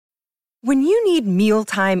When you need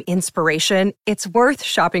mealtime inspiration, it's worth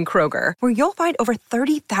shopping Kroger, where you'll find over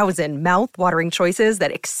 30,000 mouth-watering choices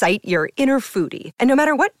that excite your inner foodie. And no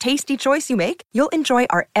matter what tasty choice you make, you'll enjoy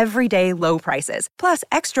our everyday low prices, plus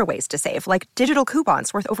extra ways to save, like digital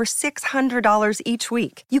coupons worth over $600 each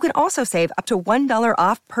week. You can also save up to $1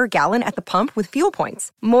 off per gallon at the pump with fuel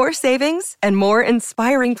points. More savings and more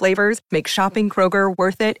inspiring flavors make shopping Kroger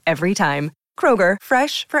worth it every time. Kroger,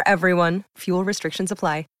 fresh for everyone. Fuel restrictions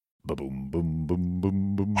apply.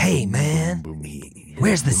 Hey, man,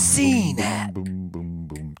 where's the scene at?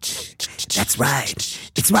 That's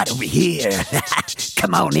right. It's right over here.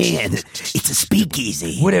 Come on in. It's a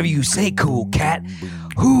speakeasy. Whatever you say, cool cat.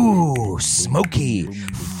 Ooh, smoky,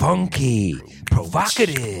 funky,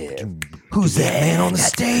 provocative. Who's that man on the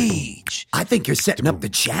stage? I think you're setting up the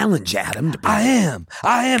challenge, Adam. I am.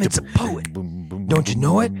 It's a poet. Don't you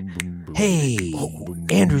know it? Hey,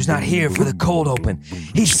 Andrew's not here for the cold open.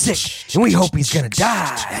 He's sick, and we hope he's gonna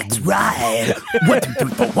die. That's right. What to do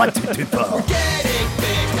for? What to do for? We're getting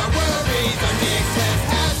big, our worries are mixed.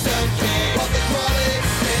 Let's have some cake while the chronic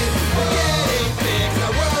sings. We're getting big,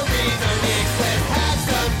 our worries are mixed. Let's have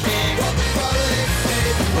some cake while the chronic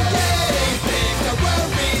sings. We're getting big, our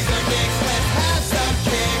worries are mixed. Let's have some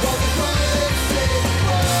cake while the chronic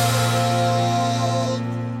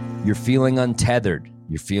sings. You're feeling untethered.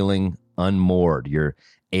 You're feeling unmoored. You're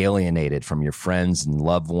alienated from your friends and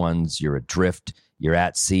loved ones. You're adrift. You're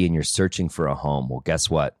at sea and you're searching for a home. Well, guess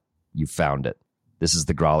what? You found it. This is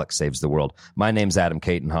the Grolic Saves the World. My name's Adam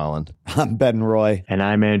Caton Holland. I'm Ben Roy. And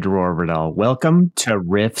I'm Andrew Orvidal. Welcome to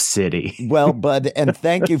Riff City. Well, bud, and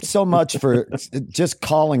thank you so much for just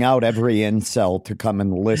calling out every incel to come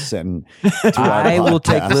and listen to our I will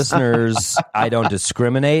take podcast. listeners. I don't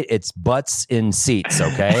discriminate. It's butts in seats,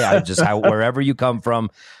 okay? Wherever you come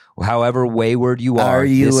from, however wayward you are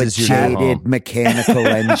you this a is your new jaded home. mechanical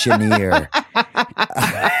engineer?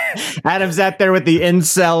 Adam's out there with the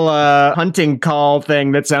incel hunting call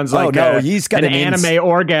thing that sounds like he's got an anime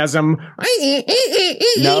orgasm.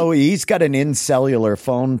 No, he's got an incellular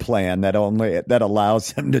phone plan that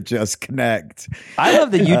allows him to just connect. I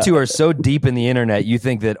love that you two are so deep in the internet, you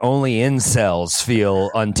think that only incels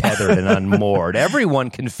feel untethered and unmoored. Everyone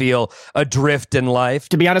can feel adrift in life.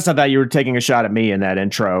 To be honest, I thought you were taking a shot at me in that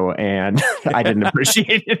intro, and I didn't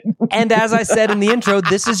appreciate it. And as I said in the intro,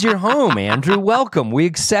 this is your home, Andrew. Welcome. We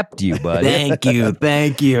accept you, buddy.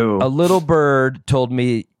 Thank you. A little bird told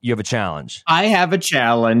me you have a challenge. I have a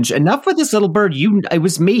challenge. Enough with this little bird. It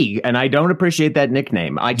was me, and I don't appreciate that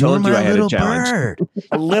nickname. I told you I had a challenge. Bird.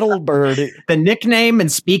 A little bird. The nickname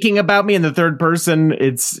and speaking about me in the third person,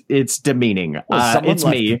 it's demeaning. Someone it's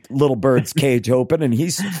left me. Little bird's cage open, and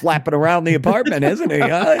he's flapping around the apartment, isn't he?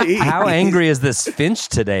 How angry is this Finch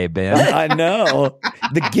today, Ben? I know.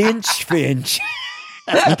 The Ginch Finch.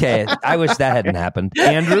 Okay, I wish that hadn't happened.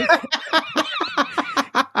 Andrew?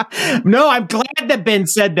 No, I'm glad that Ben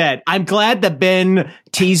said that. I'm glad that Ben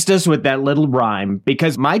teased us with that little rhyme,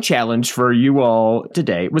 because my challenge for you all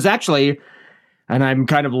today was actually, and I'm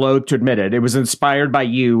kind of loath to admit it, it was inspired by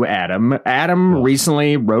you, Adam. Adam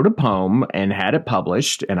recently wrote a poem and had it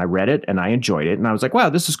published, and I read it and I enjoyed it, and I was like, wow,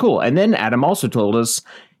 this is cool. And then Adam also told us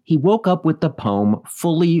he woke up with the poem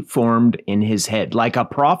fully formed in his head. Like a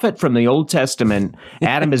prophet from the Old Testament,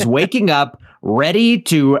 Adam is waking up ready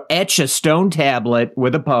to etch a stone tablet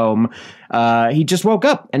with a poem. He just woke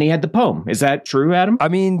up and he had the poem. Is that true, Adam? I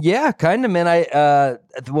mean, yeah, kind of, man.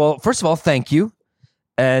 Well, first of all, thank you.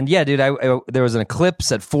 And yeah, dude, there was an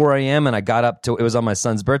eclipse at 4 a.m. and I got up it was on my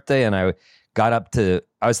son's birthday, and I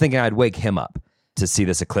was thinking I'd wake him up to see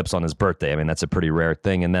this eclipse on his birthday. I mean, that's a pretty rare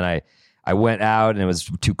thing. And then I went out and it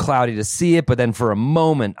was too cloudy to see it, but then for a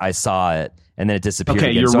moment I saw it and then it disappeared.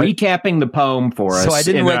 Okay, again. you're recapping the poem for us. So I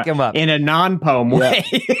didn't wake him up in a non-poem way.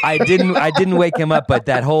 I didn't wake him up, but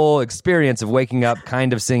that whole experience of waking up,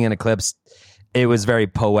 kind of seeing an eclipse, it was very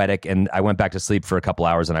poetic, and I went back to sleep for a couple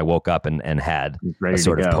hours and I woke up and had a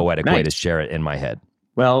sort of poetic way to share it in my head.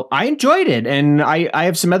 Well, I enjoyed it, and I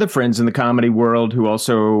have some other friends in the comedy world who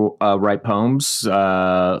also write poems,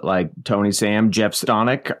 like Tony Sam, Jeff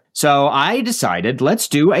Stonick. So I decided, let's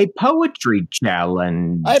do a poetry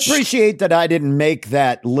challenge. I appreciate that I didn't make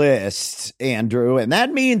that list, Andrew, and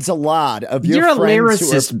that means a lot of your You're friends. You're a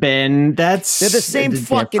lyricist, Ben. They're the same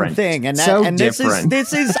fucking thing, and this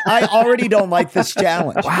is. I already don't like this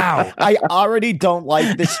challenge. Wow, I already don't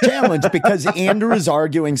like this challenge because Andrew is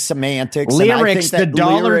arguing semantics. Lyrics, the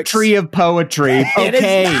Dollar Tree of poetry.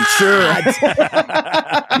 Okay, sure.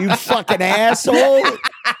 You fucking asshole.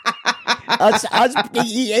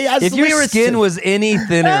 If your skin was any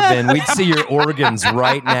thinner, Ben, we'd see your organs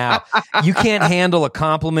right now. You can't handle a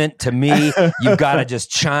compliment to me. You've got to just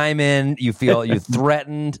chime in. You feel you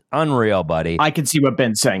threatened. Unreal, buddy. I can see what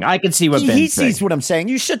Ben's saying. He sees what I'm saying.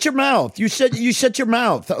 You shut your mouth. You shut your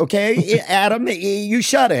mouth. Okay, Adam, you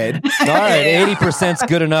shut it. All right, 80%'s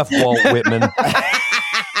good enough, Walt Whitman.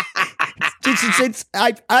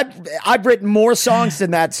 I've written more songs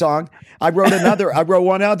than that song. I wrote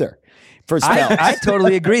one other for spells. I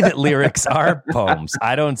totally agree that lyrics are poems.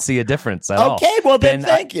 I don't see a difference at all. Okay, well then,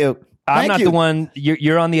 thank you. I'm not the one.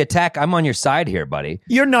 You're on the attack. I'm on your side here, buddy.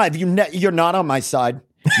 You're not. You're not on my side.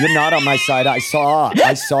 You're not on my side. I saw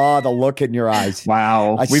the look in your eyes.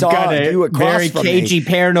 Wow. We've got a very cagey,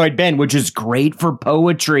 paranoid Ben, which is great for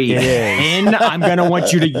poetry. And I'm going to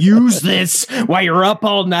want you to use this while you're up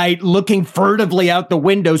all night looking furtively out the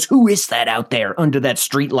windows. Who is that out there under that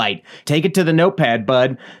street light? Take it to the notepad,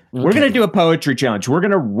 bud. Okay. We're going to do a poetry challenge. We're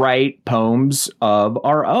going to write poems of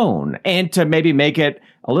our own. And to maybe make it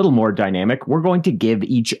a little more dynamic, we're going to give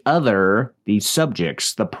each other the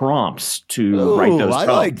subjects, the prompts to write those poems.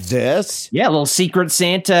 I like this. Yeah, a little secret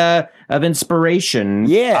Santa of inspiration.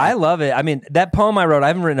 Yeah. I love it. I mean, that poem I wrote, I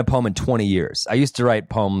haven't written a poem in 20 years. I used to write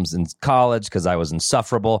poems in college because I was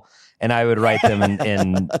insufferable, and I would write them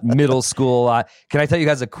in middle school. Can I tell you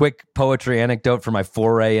guys a quick poetry anecdote for my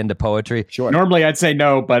foray into poetry? Sure. Normally I'd say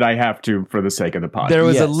no, but I have to for the sake of the podcast. There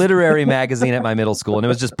was a literary magazine at my middle school, and it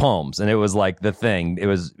was just poems, and it was like the thing. It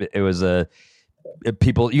was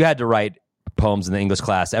people, you had to write poems in the English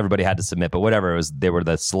class. Everybody had to submit, but whatever, they were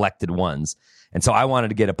the selected ones. And so I wanted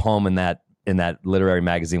to get a poem in that literary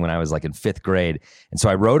magazine when I was like in 5th grade. And so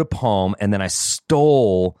I wrote a poem, and then I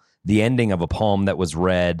stole the ending of a poem that was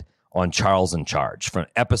read on Charles in Charge, from an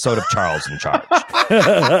episode of Charles in Charge.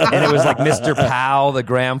 And it was like Mr. Powell, the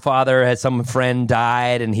grandfather, had some friend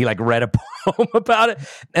died, and he like read a poem about it.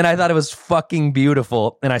 And I thought it was fucking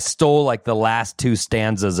beautiful. And I stole like the last 2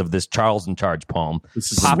 stanzas of this Charles in Charge poem,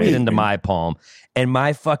 popped it into my poem. And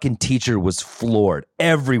my fucking teacher was floored.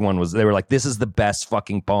 Everyone was, they were like, this is the best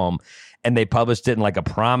fucking poem. And they published it in like a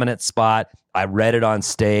prominent spot. I read it on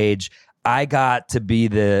stage. I got to be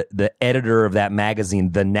the editor of that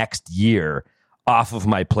magazine the next year off of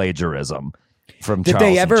my plagiarism from Charles. Did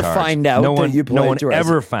they ever in Charge. find out that you plagiarized? No one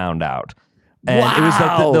ever found out. And wow. It was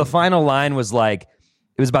like the final line was like,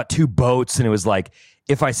 it was about 2 boats, and it was like,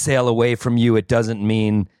 if I sail away from you, it doesn't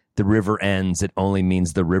mean the river ends, it only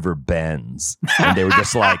means the river bends. And they were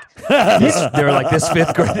just like, they were like, this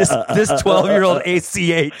 5th grade, this 12-year-old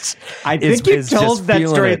ACH. I think you told that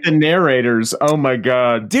story at the narrators. Oh my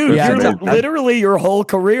God. Dude, literally your whole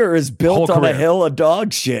career is built on a hill of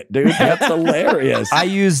dog shit, dude. That's hilarious. I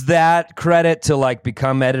used that credit to like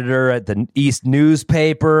become editor at the East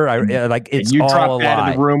newspaper. It's you all dropped a out lie.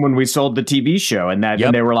 of the room when we sold the TV show, and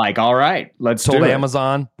and they were like, all right, let's told do it.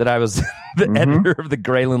 Amazon that I was the editor of the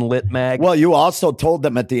Grayland Lit Mag. Well, you also told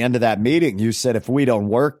them at the end of that meeting, you said, if we don't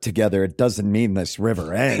work together, it doesn't mean this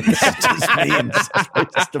river ends. It just means.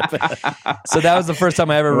 So that was the first time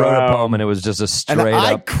I ever wrote a poem, and it was just a straight up.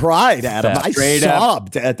 I cried, Adam. theft. I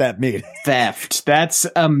sobbed at that meeting. Theft. That's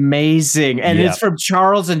amazing. And it's from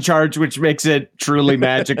Charles in Charge, which makes it truly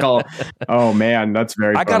magical. Oh, man, that's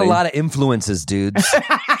very funny. I got a lot of influences, dudes.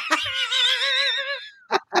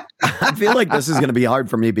 I feel like this is going to be hard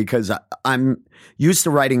for me because I'm used to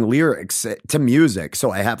writing lyrics to music.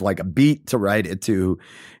 So I have like a beat to write it to.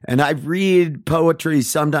 And I read poetry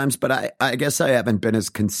sometimes, but I guess I haven't been as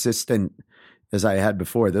consistent as I had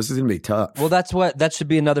before. This is going to be tough. Well, that should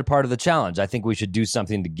be another part of the challenge. I think we should do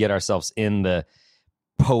something to get ourselves in the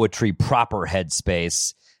poetry proper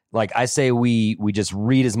headspace. Like I say, we just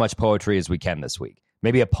read as much poetry as we can this week.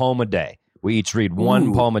 Maybe a poem a day. We each read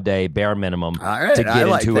one poem a day, bare minimum, to get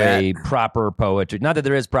into a proper poetry. Not that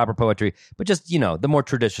there is proper poetry, but just, the more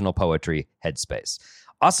traditional poetry headspace.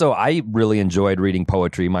 Also, I really enjoyed reading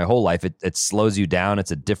poetry my whole life. It slows you down. It's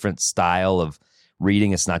a different style of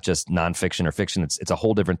reading. It's not just nonfiction or fiction. It's a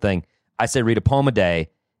whole different thing. I say read a poem a day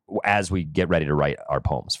as we get ready to write our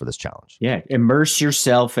poems for this challenge. Yeah, immerse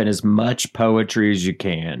yourself in as much poetry as you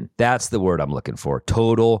can. That's the word I'm looking for.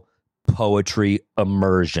 Total poetry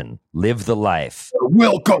immersion. Live the life.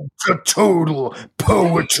 Welcome to Total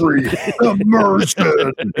Poetry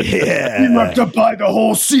Immersion. Yeah. You have to buy the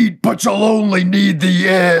whole seat, but you'll only need the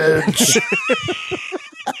edge.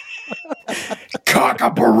 Cock a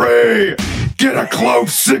beret, get a clove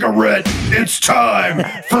cigarette. It's time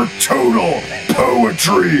for Total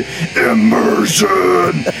Poetry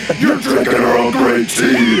Immersion. You're drinking Earl Grey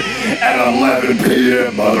tea at 11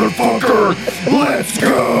 p.m., motherfucker. Let's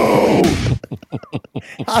go.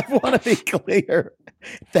 I want to be clear.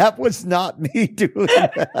 That was not me doing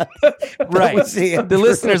that. Right. The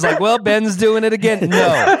listener's like, well, Ben's doing it again.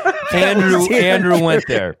 No, Andrew went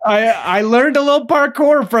there. I learned a little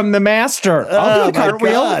parkour from the master. I'll do a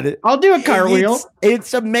cartwheel. God. I'll do a cartwheel.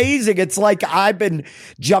 It's amazing. It's like I've been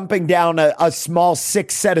jumping down a small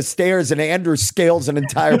 6 set of stairs, and Andrew scales an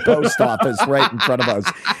entire post office right in front of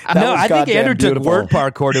us. I think Andrew took word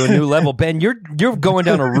parkour to a new level. Ben, you're going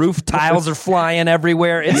down a roof. Tiles are flying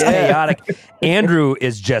everywhere. It's chaotic. Andrew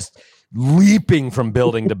is just leaping from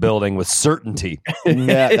building to building with certainty.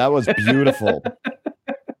 Yeah, that was beautiful.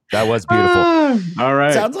 That was beautiful. All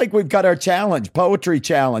right. Sounds like we've got our challenge, poetry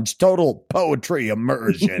challenge, total poetry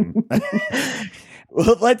immersion.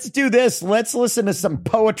 Well, let's do this. Let's listen to some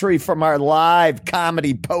poetry from our live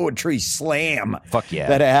comedy poetry slam. Fuck yeah.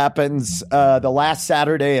 That happens the last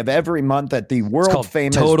Saturday of every month at the world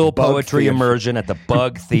famous Total Bug Poetry Theater. Immersion at the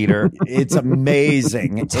Bug Theater. It's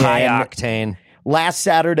amazing. It's high And octane. last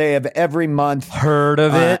Saturday of every month. Heard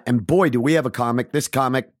of it? And boy, do we have a comic. This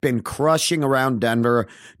comic been crushing around Denver.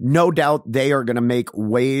 No doubt they are going to make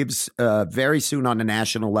waves very soon on a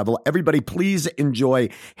national level. Everybody, please enjoy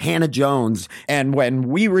Hannah Jones. And when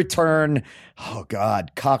we return, oh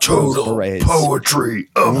God, cocktails Total parades. poetry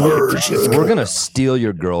immersion. We're going to steal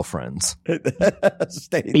your girlfriends.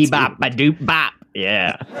 Stay tuned. Bebop, ba doop, bop.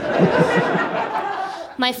 Yeah.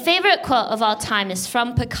 My favorite quote of all time is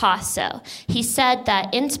from Picasso. He said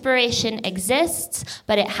that inspiration exists,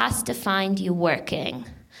 but it has to find you working.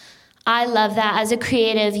 I love that. As a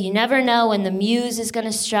creative, you never know when the muse is going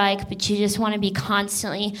to strike, but you just want to be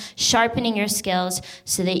constantly sharpening your skills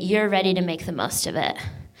so that you're ready to make the most of it.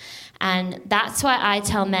 And that's why I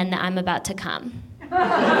tell men that I'm about to come.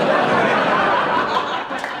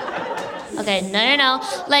 Okay, no.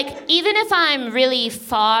 Like, even if I'm really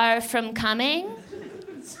far from coming...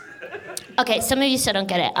 Okay, some of you still don't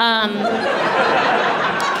get it.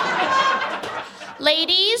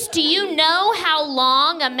 Ladies, do you know how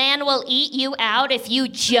long a man will eat you out if you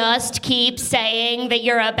just keep saying that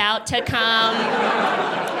you're about to come?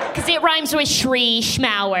 Because it rhymes with Shri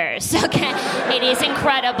Schmowers, okay? It is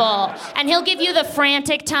incredible. And he'll give you the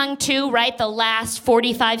frantic tongue too, right? The last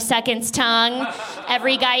 45 seconds tongue.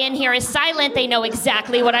 Every guy in here is silent. They know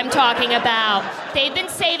exactly what I'm talking about. They've been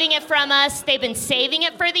saving it from us. They've been saving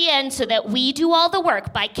it for the end so that we do all the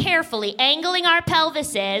work by carefully angling our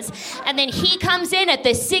pelvises. And then he comes in at the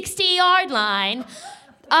 60-yard line.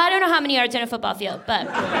 I don't know how many yards in a football field, but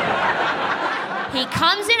he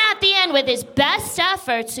comes in at the end with his best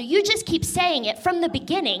effort, so you just keep saying it from the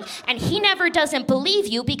beginning, and he never doesn't believe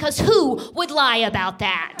you because who would lie about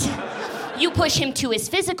that? You push him to his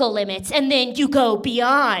physical limits, and then you go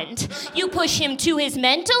beyond. You push him to his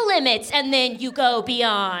mental limits, and then you go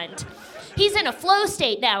beyond. He's in a flow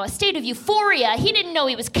state now, a state of euphoria. He didn't know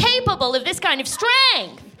he was capable of this kind of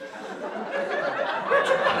strength.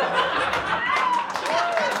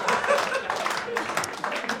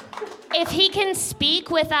 If he can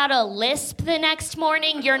speak without a lisp the next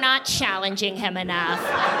morning, you're not challenging him enough.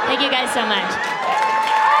 Thank you guys so much.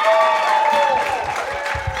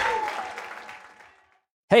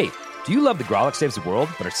 Hey, do you love the Grolic Saves the World,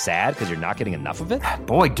 but are sad because you're not getting enough of it?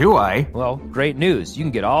 Boy, do I. Well, great news. You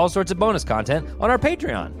can get all sorts of bonus content on our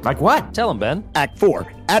Patreon. Like what? Tell them, Ben. Act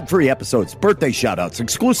 4, ad-free episodes, birthday shout-outs,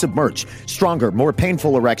 exclusive merch, stronger, more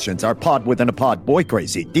painful erections, our pod within a pod, boy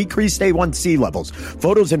crazy, decreased A1C levels,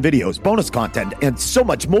 photos and videos, bonus content, and so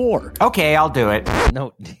much more. Okay, I'll do it.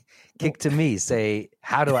 No, kick to me. Say,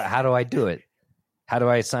 how do I do it? How do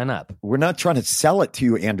I sign up? We're not trying to sell it to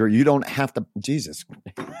you, Andrew. You don't have to. Jesus.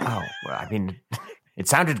 Oh, well, I mean, it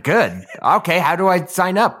sounded good. Okay, how do I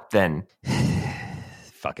sign up then?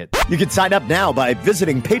 Fuck it. You can sign up now by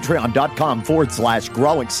visiting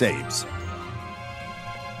patreon.com/Grolic Saves.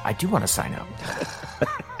 I do want to sign up.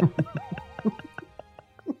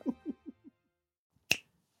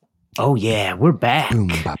 Oh, yeah, we're back. Boom,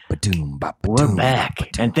 bop, ba-doom, bop, We're ba-doom, back. bop,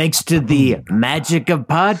 ba-doom. And thanks to the magic of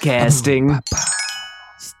podcasting.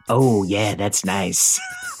 Oh, yeah, that's nice.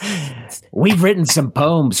 We've written some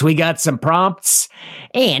poems. We got some prompts.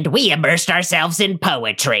 And we immersed ourselves in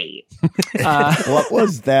poetry. What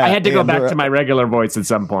was that? I had to go back Andrew? to my regular voice at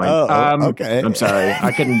some point. Okay. I'm sorry.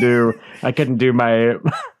 I couldn't do my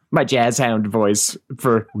jazz hound voice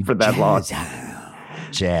for that long.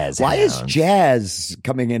 Jazz. Why is hounds. jazz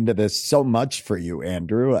coming into this so much for you,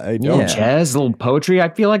 Andrew? I don't. Yeah. Jazz, a little poetry. I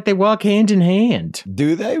feel like they walk hand in hand.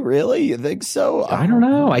 Do they really? You think so? I don't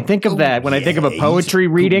know. I think of that when I think of a poetry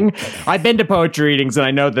reading. I've been to poetry readings and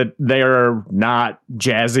I know that they are not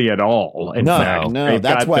jazzy at all. In fact, no, they've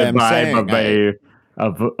that's got why the I'm vibe saying of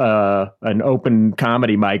of an open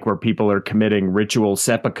comedy mic where people are committing ritual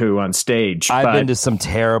seppuku on stage. I've been to some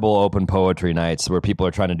terrible open poetry nights where people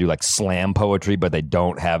are trying to do like slam poetry, but they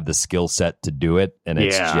don't have the skill set to do it, and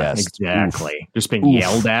it's just exactly oof. just being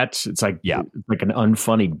yelled at. It's like like an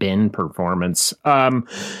unfunny bin performance.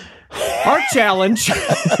 Our challenge. No,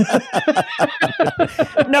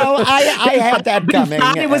 I had that coming. He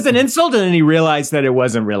thought it was an insult, and then he realized that it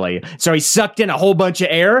wasn't really. So he sucked in a whole bunch of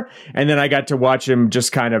air, and then I got to watch him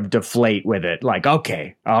just kind of deflate with it. Like,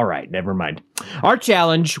 okay, all right, never mind. Our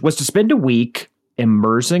challenge was to spend a week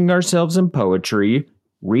immersing ourselves in poetry,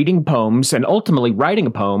 reading poems, and ultimately writing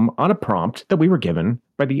a poem on a prompt that we were given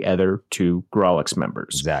by the other two Grawlix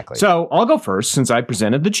members. Exactly. So I'll go first since I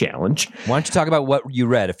presented the challenge. Why don't you talk about what you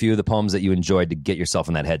read, a few of the poems that you enjoyed to get yourself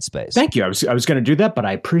in that headspace? Thank you. I was going to do that, but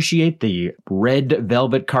I appreciate the red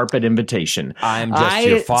velvet carpet invitation. I'm just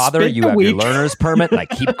your father. You have your learner's permit, and I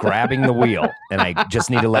keep grabbing the wheel, and I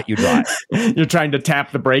just need to let you drive. You're trying to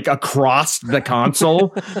tap the brake across the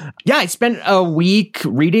console. Yeah, I spent a week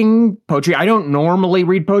reading poetry. I don't normally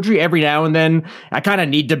read poetry. Every now and then, I kind of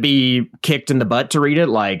need to be kicked in the butt to read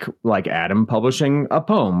it, like Adam publishing a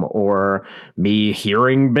poem or me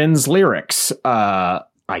hearing Ben's lyrics. I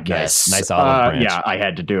guess. Nice olive branch. Yeah, I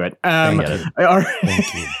had to do it. Thank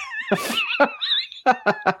you.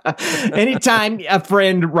 Anytime a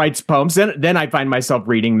friend writes poems, then I find myself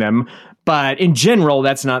reading them. But in general,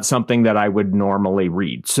 that's not something that I would normally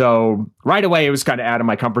read. So right away, it was kind of out of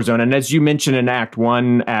my comfort zone. And as you mentioned in Act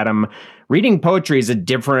 1, Adam, reading poetry is a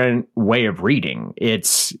different way of reading.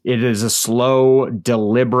 It is a slow,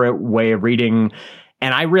 deliberate way of reading.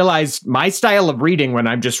 And I realized my style of reading when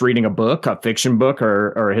I'm just reading a book, a fiction book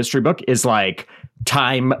or a history book, is like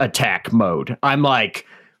time attack mode.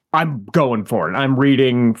 I'm going for it. I'm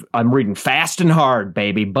reading fast and hard,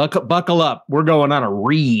 baby. Buckle up. We're going on a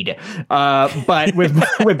read. But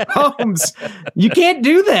with poems, you can't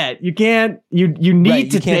do that. You can't. You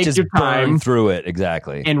need to take just your time burn through it.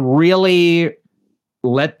 Exactly. And really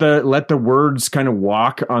let the words kind of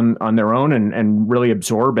walk on their own and really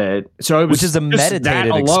absorb it. So it was, which is a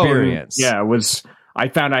meditative experience. Yeah, it was. I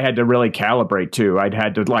found I had to really calibrate too. I'd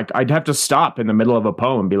have to stop in the middle of a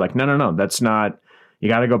poem and be like, no, that's not. You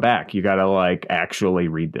got to go back. You got to actually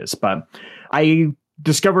read this. But I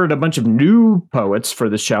discovered a bunch of new poets for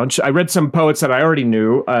this challenge. I read some poets that I already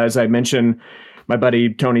knew. As I mentioned, my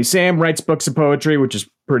buddy Tony Sam writes books of poetry, which is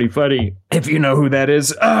pretty funny. If you know who that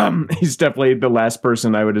is, he's definitely the last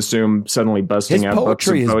person I would assume suddenly busting out books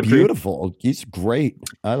of poetry. His poetry is beautiful. He's great.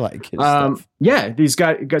 I like his stuff. Yeah, he's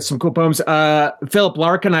got some cool poems. Philip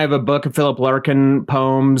Larkin, I have a book of Philip Larkin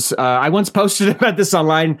poems. I once posted about this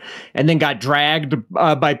online and then got dragged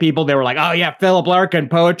by people. They were like, oh yeah, Philip Larkin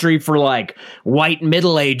poetry for white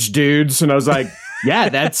middle-aged dudes. And I was like, yeah,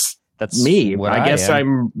 that's me. I guess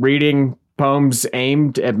I'm reading poems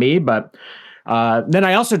aimed at me, but then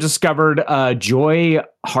I also discovered Joy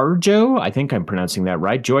Harjo. I think I'm pronouncing that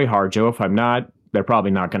right. Joy Harjo. If I'm not, they're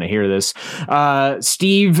probably not going to hear this.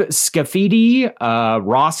 Steve Scafidi,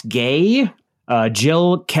 Ross Gay,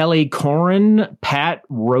 Jill Kelly Corin, Pat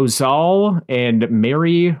Rosal, and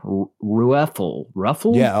Mary Rueffel.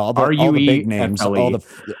 Ruffle? Yeah, all the big names, all the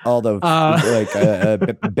I'll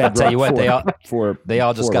tell you what, they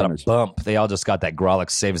all just got a bump. They all just got that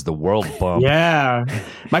Grawlix Saves the World bump. Yeah.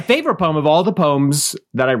 My favorite poem of all the poems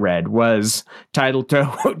that I read was titled to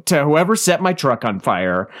Whoever Set My Truck on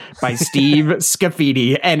Fire by Steve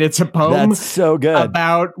Scafidi. And it's a poem that's so good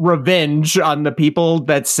about revenge on the people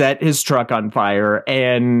that set his truck on fire.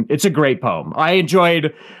 And it's a great poem. I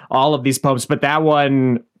enjoyed all of these poems, but that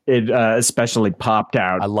one, it especially popped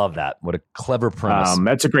out. I love that. What a clever premise.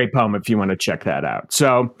 That's a great poem if you want to check that out.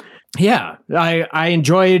 So yeah, I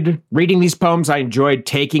enjoyed reading these poems. I enjoyed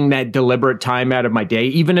taking that deliberate time out of my day,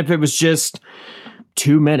 even if it was just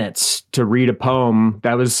 2 minutes to read a poem.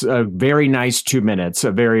 That was a very nice 2 minutes,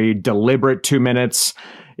 a very deliberate 2 minutes.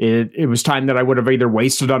 It was time that I would have either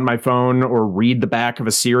wasted on my phone or read the back of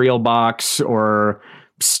a cereal box or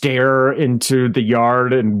stare into the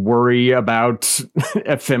yard and worry about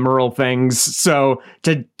ephemeral things. So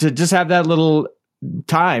to just have that little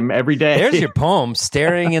time every day. There's your poem,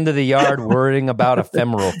 Staring into the Yard, Worrying About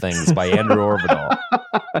Ephemeral Things by Andrew Orbital.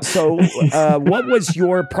 So what was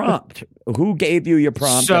your prompt? Who gave you your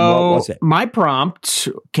prompt so and what was it? My prompt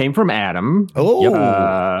came from Adam. Oh.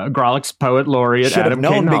 Grawlix Poet Laureate. Should have Adam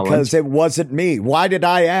known K. because it wasn't me. Why did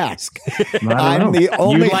I ask? I'm know. the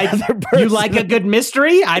only other person. You like a good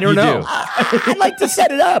mystery? I don't know. I like to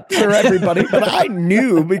set it up for everybody, but I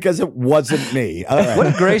knew because it wasn't me. All right. What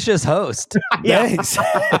a gracious host. Yeah. Thanks.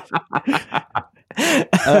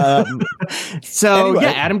 So Anyway.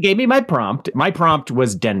 yeah, Adam gave me my prompt. My prompt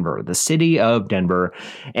was Denver, the city of Denver.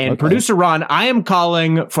 And producer Ron, I am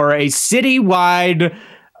calling for a citywide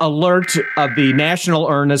alert of the national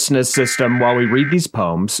earnestness system while we read these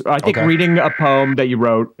poems. I think reading a poem that you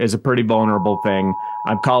wrote is a pretty vulnerable thing.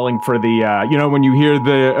 I'm calling for the, when you hear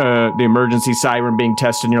the emergency siren being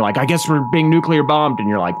tested and you're like, I guess we're being nuclear bombed. And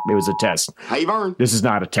you're like, it was a test. This is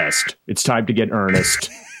not a test. It's time to get earnest.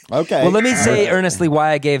 Okay. Well, let me say earnestly why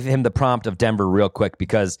I gave him the prompt of Denver real quick,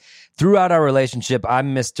 because throughout our relationship,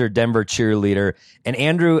 I'm Mr. Denver cheerleader. And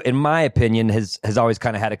Andrew, in my opinion, has always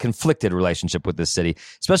kind of had a conflicted relationship with this city,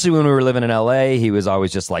 especially when we were living in LA. He was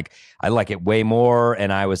always just like, I like it way more.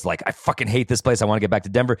 And I was like, I fucking hate this place. I want to get back to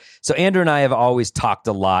Denver. So Andrew and I have always talked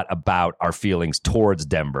a lot about our feelings towards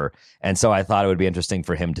Denver. And so I thought it would be interesting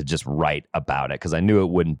for him to just write about it, because I knew it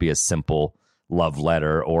wouldn't be a simple love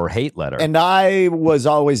letter or hate letter. And I was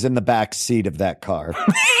always in the back seat of that car.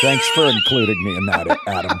 Thanks for including me in that,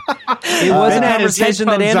 Adam. It was a conversation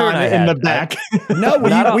that Andrew and I had. in the back. No,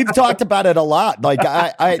 we've talked about it a lot. Like,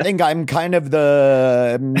 I think I'm kind of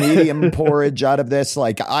the medium porridge out of this.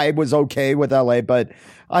 Like, I was okay with LA, but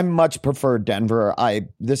I much prefer Denver.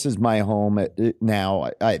 This is my home now.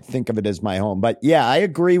 I think of it as my home. But yeah, I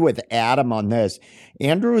agree with Adam on this.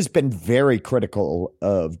 Andrew has been very critical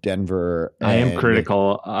of Denver. I am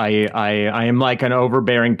critical. I am like an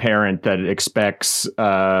overbearing parent that expects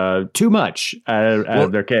too much out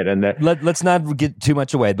of their kid. And let's not get too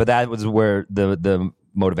much away, but that was where the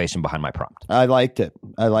motivation behind my prompt. I liked it.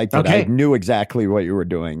 Okay. I knew exactly what you were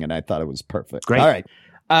doing, and I thought it was perfect. Great. All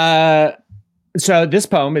right. So this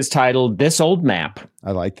poem is titled "This Old Map,"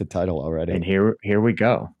 I like the title already. and here we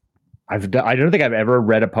go. I don't think I've ever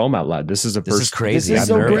read a poem out loud. This is a This first. is crazy. This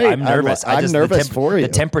is I'm so great. I'm nervous. I'm nervous for you.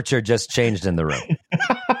 The temperature just changed in the room.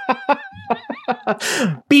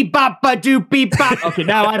 Beep bop ba doo beep bop. Okay,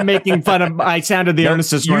 now I'm making fun of. I sounded the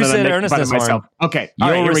earnestness you horn. and said I'm making fun of earnestness myself. horn. Okay, You'll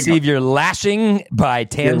all right, here we go. receive your lashing by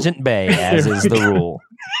Tangent Bay, as is the rule.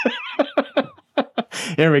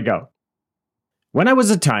 Here we go. When I was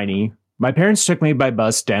a tiny, my parents took me by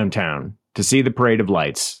bus downtown to see the parade of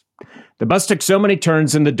lights. The bus took so many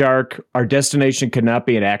turns in the dark, our destination could not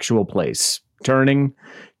be an actual place. Turning.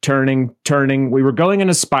 We were going in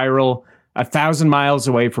a spiral 1,000 miles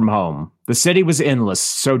away from home. The city was endless,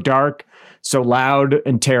 so dark, so loud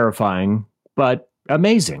and terrifying, but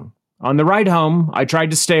amazing. On the ride home, I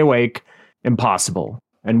tried to stay awake. Impossible.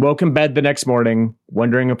 And woke in bed the next morning,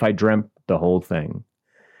 wondering if I dreamt the whole thing.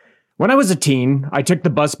 When I was a teen, I took the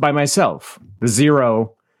bus by myself, the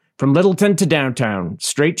Zero, from Littleton to downtown,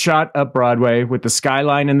 straight shot up Broadway with the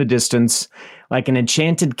skyline in the distance, like an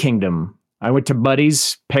enchanted kingdom. I went to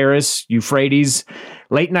Buddy's, Paris, Euphrates,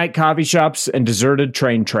 late night coffee shops, and deserted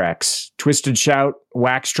train tracks, Twisted Shout,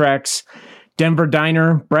 Wax Tracks, Denver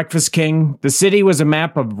Diner, Breakfast King. The city was a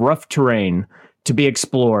map of rough terrain to be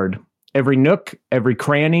explored. Every nook, every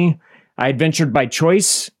cranny, I adventured by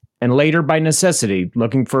choice and later by necessity,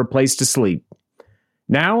 looking for a place to sleep.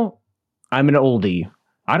 Now, I'm an oldie.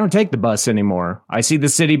 I don't take the bus anymore. I see the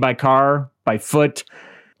city by car, by foot,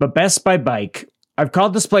 but best by bike. I've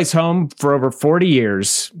called this place home for over 40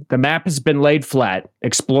 years. The map has been laid flat,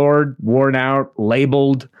 explored, worn out,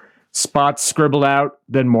 labeled, spots scribbled out,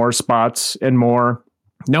 then more spots and more.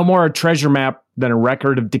 No more a treasure map than a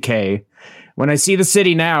record of decay. When I see the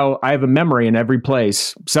city now, I have a memory in every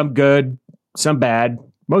place. Some good, some bad,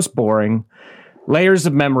 most boring. Layers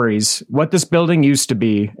of memories, what this building used to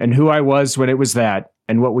be, and who I was when it was that,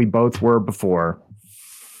 and what we both were before.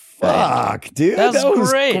 Fuck, dude. That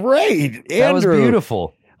was great. That was Andrew.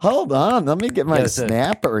 beautiful. Hold on. Let me get my Yes, sir.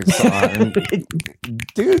 snappers on.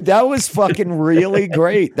 Dude, that was fucking really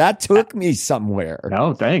great. That took me somewhere.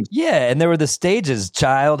 No, thanks. Yeah, and there were the stages,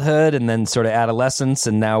 childhood and then sort of adolescence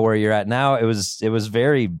and now where you're at now. It was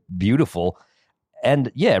very beautiful.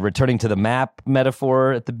 And yeah, returning to the map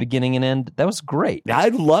metaphor at the beginning and end, that was great. I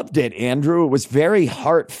loved it, Andrew. It was very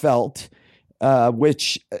heartfelt,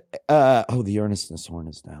 the earnestness horn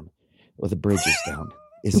is down. Well, the bridge is down.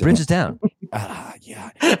 The bridge is down.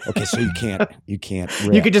 Yeah. Okay, so you can't. You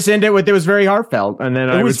rip. could just end it with it was very heartfelt, and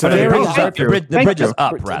then I would was say, very "Oh, heartfelt." thank you. The bridge is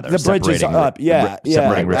up, rather. The bridge is separating up. Yeah,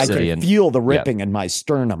 separating I Rip City could and feel the ripping in my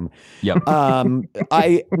sternum. Yep.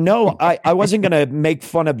 I wasn't going to make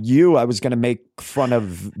fun of you. I was going to make fun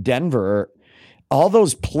of Denver. All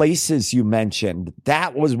those places you mentioned,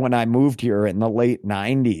 that was when I moved here in the late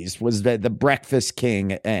 90s, was the Breakfast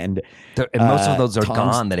King and most of those are Tom's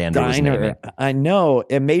gone that Andrew was Diner. naming. I know.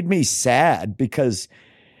 It made me sad because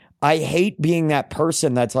I hate being that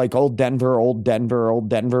person that's like old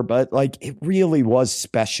Denver, but like it really was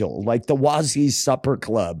special. Like the Wazzy Supper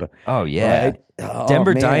Club. Oh, yeah. Right?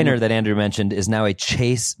 Denver man. Diner that Andrew mentioned is now a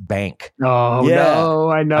Chase Bank. Oh, Yeah. no,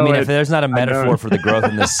 I know I mean, it. if there's not a metaphor for the growth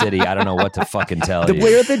in this city, I don't know what to fucking tell you.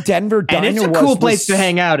 Where the Denver Diner and it's a was cool place was- to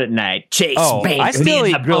hang out at night. Chase Oh, Bank. I still me and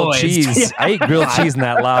eat the grilled boys. cheese. I eat grilled cheese in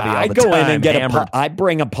that lobby all I the go time. in and get hammered. I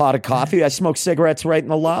bring a pot of coffee. I smoke cigarettes right in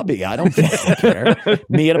the lobby. I don't fucking care.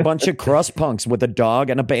 Me and a bunch of crust punks with a dog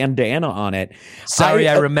and a bandana on it. Sorry,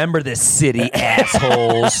 I remember this city,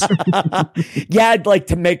 assholes. Yeah, I'd like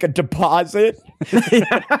to make a deposit.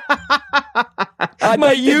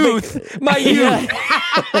 My youth.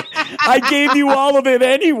 I gave you all of it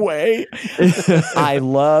anyway.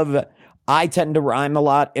 I tend to rhyme a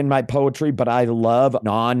lot in my poetry, but I love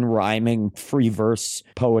non-rhyming free verse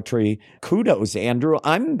poetry. Kudos, Andrew.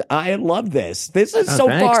 I love this. This is so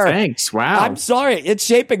far. Thanks. Wow. I'm sorry. It's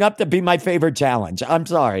shaping up to be my favorite challenge. I'm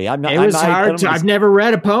sorry. It was hard. I've never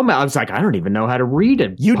read a poem. I was like, I don't even know how to read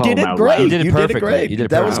it. You did it great. You did it perfectly.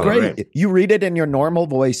 That was perfectly. great. You read it in your normal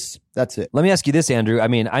voice. That's it. Let me ask you this, Andrew. I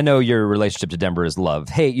mean, I know your relationship to Denver is love.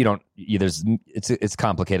 Hey, it's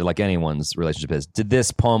complicated like anyone's relationship is. Did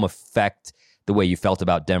this poem affect the way you felt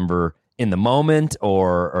about Denver in the moment,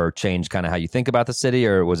 or change kind of how you think about the city,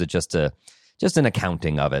 or was it just an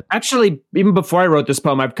accounting of it? Actually, even before I wrote this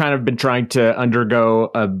poem, I've kind of been trying to undergo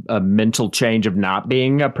a mental change of not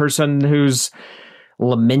being a person who's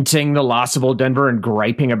lamenting the loss of old Denver and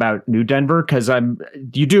griping about new Denver, because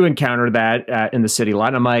you do encounter that in the city a lot.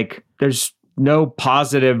 And I'm like, there's no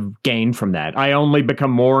positive gain from that. I only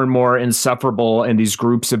become more and more insufferable in these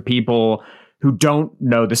groups of people who don't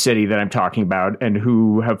know the city that I'm talking about and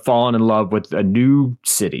who have fallen in love with a new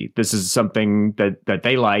city. This is something that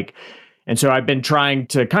they like. And so I've been trying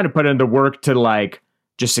to kind of put in the work to like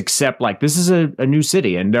just accept like this is a new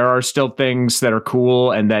city, and there are still things that are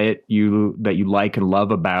cool and that you like and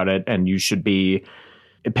love about it, and you should be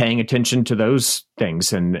paying attention to those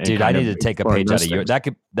things. And dude, I need to take a page out of you. things.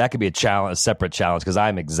 That could be a separate challenge, because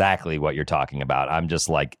I'm exactly what you're talking about. I'm just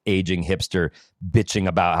like aging hipster bitching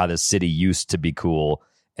about how this city used to be cool.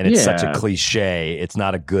 And it's such a cliche. It's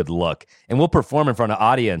not a good look. And we'll perform in front of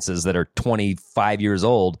audiences that are 25 years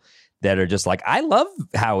old that are just like, I love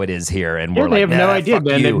how it is here. And we're they like, have no idea, fuck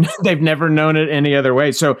man. you. They've never known it any other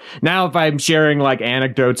way. So now if I'm sharing like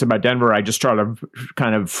anecdotes about Denver, I just try to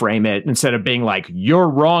kind of frame it instead of being like, you're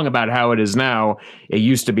wrong about how it is now. It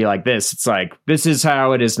used to be like this. It's like, this is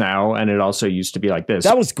how it is now. And it also used to be like this.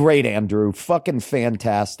 That was great, Andrew. Fucking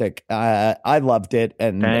fantastic. I loved it.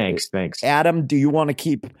 And Thanks. Adam, do you want to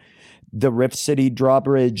keep the Rift City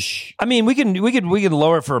drawbridge? I mean, we can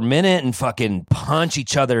lower it for a minute and fucking punch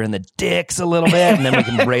each other in the dicks a little bit, and then we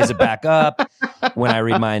can raise it back up when I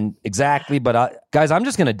read mine exactly. But guys, I'm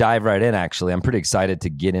just going to dive right in. Actually, I'm pretty excited to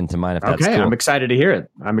get into mine. If that's okay, cool. I'm excited to hear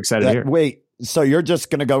it. Wait, so you're just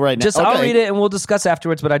going to go right now? Just I'll read it and we'll discuss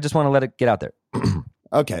afterwards. But I just want to let it get out there.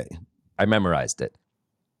 Okay, I memorized it.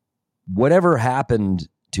 Whatever happened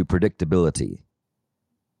to predictability?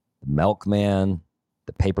 The milkman,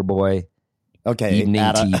 the paperboy, okay. evening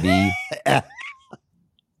Adam. TV.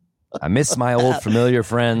 I miss my old familiar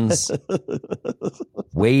friends,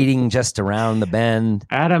 waiting just around the bend.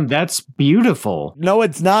 Adam, that's beautiful. No,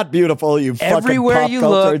 it's not beautiful. You fucking Everywhere pop you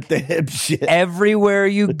culture look, dipshit. Everywhere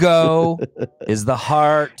you go is the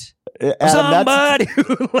heart of Adam, somebody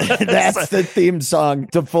who that's the theme song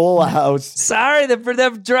to Full House. Sorry,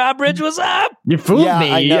 the drawbridge was up. You fooled Yeah, me.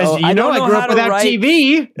 I know. You know I grew up without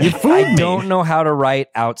TV. You fooled me. I don't know how to write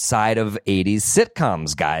outside of 80s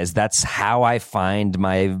sitcoms, guys. That's how I find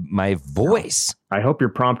my voice. I hope your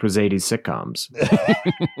prompt was 80s sitcoms.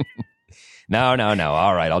 No.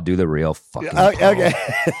 All right, I'll do the real fucking Okay.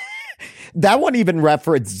 That one even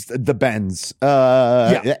referenced the Bens.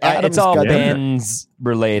 it's all got Ben's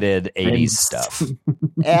related 80s stuff.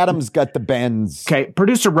 Adam's got the Bens. Okay,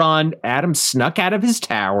 producer Ron, Adam snuck out of his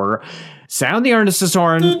tower. Sound the earnestness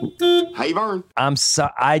horn. Hey, Vern.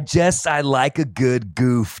 I like a good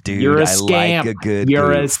goof, dude. You're a I scamp. like a good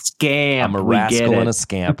You're a goof. scamp. I'm a We get rascal it. and a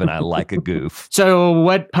scamp, and I like a goof. So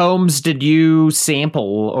what poems did you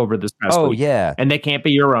sample over this past Oh, week? yeah. And they can't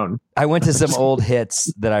be your own. I went to some old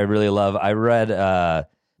hits that I really love. I read,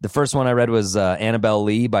 the first one I read was Annabelle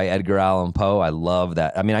Lee by Edgar Allan Poe. I love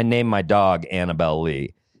that. I mean, I named my dog Annabelle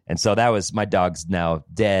Lee. And so that was, my dog's now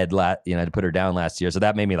dead. I had to put her down last year. So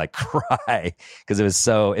that made me like cry because it's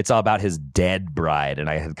all about his dead bride. And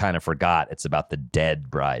I had kind of forgot it's about the dead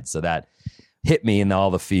bride. So that hit me in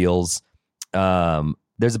all the feels.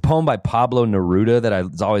 There's a poem by Pablo Neruda that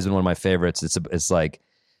has always been one of my favorites. It's like,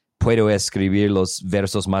 puedo escribir los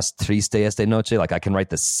versos más tristes esta noche. Like I can write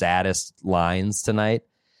the saddest lines tonight.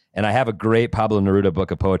 And I have a great Pablo Neruda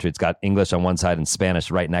book of poetry. It's got English on one side and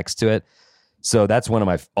Spanish right next to it. So that's one of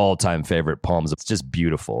my all-time favorite poems. It's just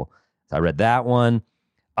beautiful. I read that one.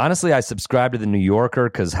 Honestly, I subscribe to the New Yorker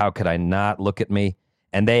because how could I not look at me?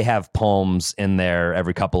 And they have poems in there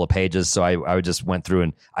every couple of pages. So I just went through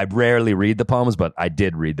and I rarely read the poems, but I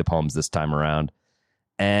did read the poems this time around.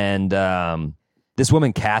 And this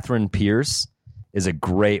woman, Catherine Pierce, is a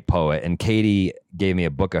great poet. And Katie gave me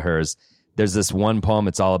a book of hers. There's this one poem.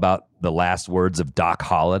 It's all about the last words of Doc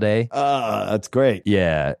Holliday. That's great.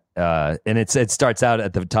 Yeah. And it starts out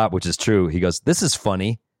at the top, which is true. He goes, "This is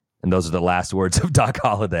funny." And those are the last words of Doc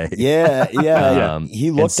Holliday. Yeah.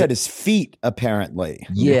 He looked at his feet, apparently.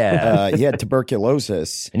 Yeah. He had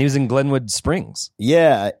tuberculosis. And he was in Glenwood Springs.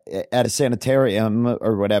 Yeah, at a sanitarium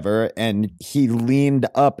or whatever. And he leaned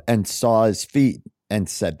up and saw his feet and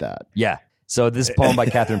said that. Yeah. So this poem by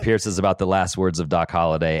Catherine Pierce is about the last words of Doc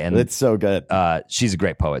Holliday. And it's so good. She's a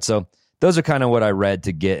great poet. So those are kind of what I read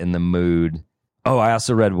to get in the mood. Oh, I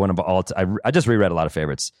also read one of I just reread a lot of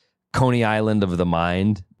favorites. Coney Island of the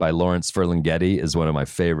Mind by Lawrence Ferlinghetti is one of my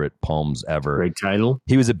favorite poems ever. Great title.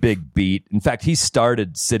 He was a big beat. In fact, he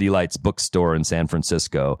started City Lights bookstore in San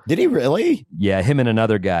Francisco. Did he really? Yeah, him and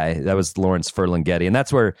another guy. That was Lawrence Ferlinghetti. And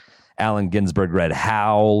that's where Allen Ginsberg read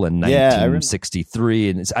Howl in 1963.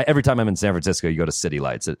 And every time I'm in San Francisco, you go to City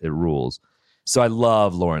Lights. It rules. So I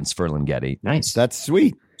love Lawrence Ferlinghetti. Nice. That's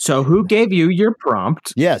sweet. So who gave you your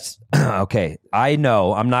prompt? Yes. Okay. I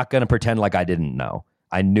know. I'm not going to pretend like I didn't know.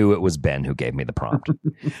 I knew it was Ben who gave me the prompt.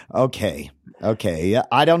 Okay.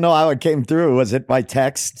 I don't know how it came through. Was it by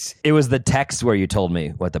texts? It was the text where you told me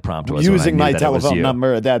what the prompt was. Using my telephone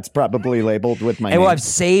number, that's probably labeled with my name. Well, I've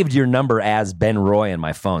saved your number as Ben Roy in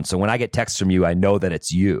my phone. So when I get texts from you, I know that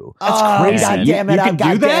it's you. That's crazy. God damn it.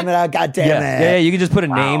 God damn it. Yeah, you can just put a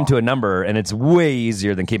name to a number, and it's way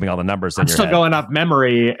easier than keeping all the numbers in your head. I'm still going off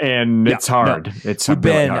memory, and it's hard. No. It's with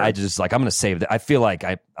really Ben, hard. I just I'm going to save that. I feel like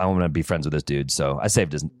I want to be friends with this dude, so I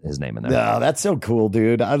saved his name in there. No, that's so cool,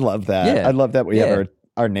 dude. I love that. Yeah. I love that we have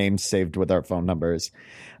our names saved with our phone numbers.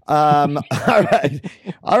 All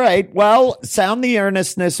right. Well, sound the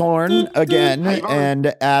earnestness horn again.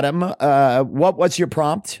 And Adam, what was your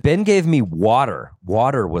prompt? Ben gave me water.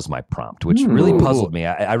 Water was my prompt, which really puzzled me.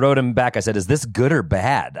 I wrote him back. I said, "Is this good or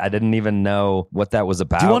bad?" I didn't even know what that was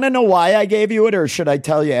about. Do you want to know why I gave you it, or should I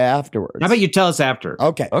tell you afterwards? How about you tell us after?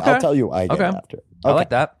 Okay. I'll tell you why I gave it after. I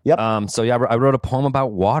like that. Yep. So yeah, I wrote a poem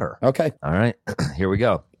about water. Okay. All right. Here we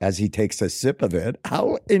go. As he takes a sip of it.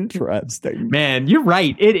 How interesting. Man, you're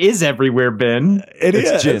right. It is everywhere, Ben.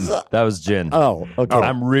 It's gin. That was gin. Oh, okay.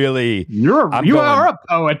 I'm really. You are a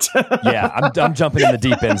poet. Yeah, I'm jumping in the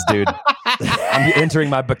deep ends, dude. I'm entering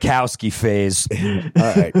my Bukowski phase.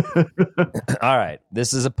 All right. All right.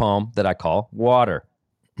 This is a poem that I call Water.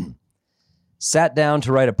 Sat down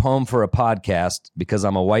to write a poem for a podcast because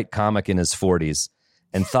I'm a white comic in his 40s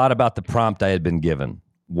and thought about the prompt I had been given,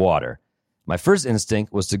 water. My first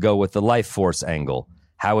instinct was to go with the life force angle,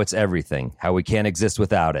 how it's everything, how we can't exist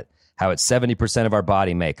without it, how it's 70% of our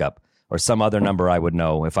body makeup, or some other number I would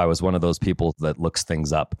know if I was one of those people that looks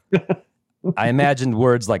things up. I imagined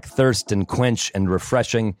words like thirst and quench and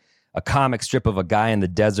refreshing, a comic strip of a guy in the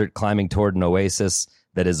desert climbing toward an oasis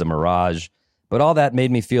that is a mirage. But all that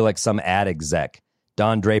made me feel like some ad exec,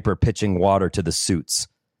 Don Draper pitching water to the suits.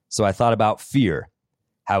 So I thought about fear,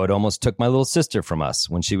 how it almost took my little sister from us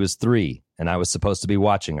when she was 3 and I was supposed to be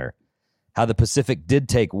watching her. How the Pacific did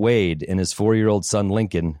take Wade and his 4-year-old son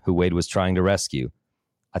Lincoln, who Wade was trying to rescue.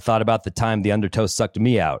 I thought about the time the undertow sucked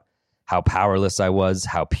me out, how powerless I was,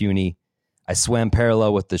 how puny. I swam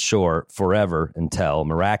parallel with the shore forever until,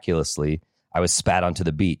 miraculously, I was spat onto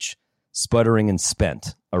the beach, sputtering and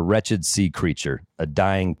spent, a wretched sea creature, a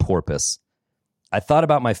dying porpoise. I thought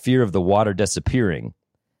about my fear of the water disappearing,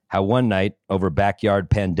 how one night, over backyard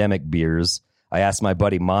pandemic beers, I asked my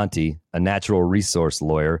buddy Monty, a natural resource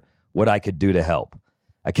lawyer, what I could do to help.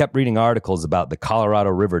 I kept reading articles about the Colorado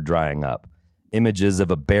River drying up, images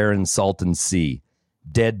of a barren salton sea,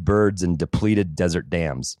 dead birds and depleted desert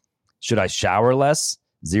dams. Should I shower less,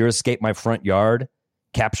 xeriscape my front yard,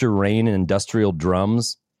 capture rain in industrial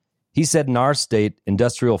drums? He said in our state,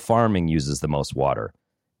 industrial farming uses the most water.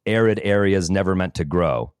 Arid areas never meant to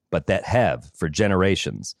grow, but that have for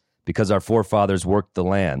generations, because our forefathers worked the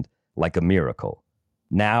land like a miracle.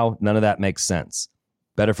 Now, none of that makes sense.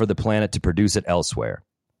 Better for the planet to produce it elsewhere.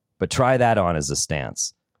 But try that on as a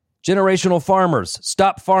stance. Generational farmers,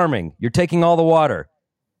 stop farming. You're taking all the water.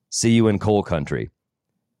 See you in coal country.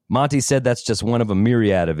 Monty said that's just one of a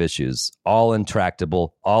myriad of issues, all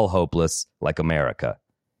intractable, all hopeless, like America.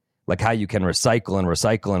 Like how you can recycle and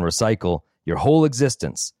recycle and recycle your whole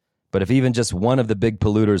existence. But if even just one of the big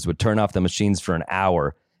polluters would turn off the machines for an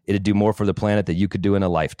hour, it'd do more for the planet than you could do in a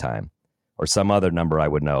lifetime. or some other number I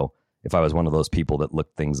would know if I was one of those people that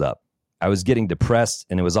looked things up. I was getting depressed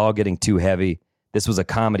and it was all getting too heavy. This was a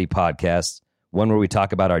comedy podcast, one where we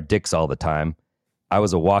talk about our dicks all the time. I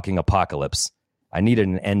was a walking apocalypse. I needed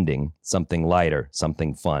an ending, something lighter,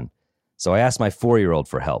 something fun. So I asked my 4-year-old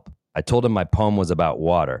for help. I told him my poem was about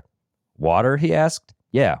water. Water, he asked?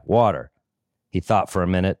 Yeah, water. He thought for a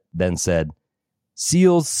minute, then said,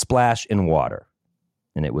 seals splash in water.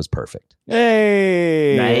 And it was perfect.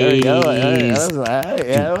 Hey, Nice.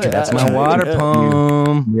 That's my water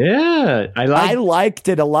poem. Yeah, I liked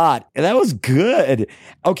it a lot. That was good.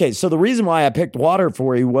 Okay, so the reason why I picked water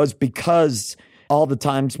for you was because all the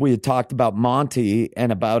times we had talked about Monty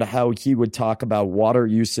and about how he would talk about water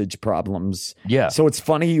usage problems. Yeah. So it's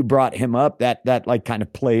funny you brought him up. That like kind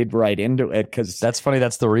of played right into it because That's funny.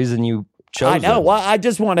 That's the reason you chose I know. it. Well, I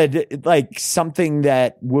just wanted like something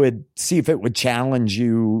that would see if it would challenge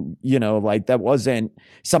you. You know, like that wasn't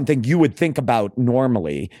something you would think about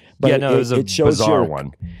normally. But Yeah, no, it was a shows bizarre your,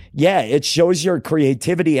 one. Yeah, it shows your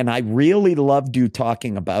creativity, and I really loved you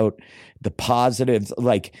talking about the positives,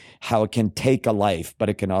 like how it can take a life, but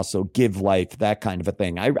it can also give life, that kind of a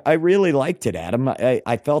thing. I really liked it, Adam.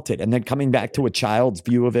 I felt it. And then coming back to a child's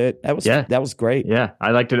view of it, that was great. Yeah,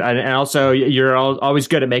 I liked it. And also, you're always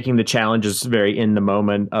good at making the challenges very in the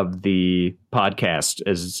moment of the podcast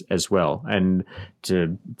as well. And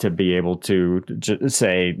to be able to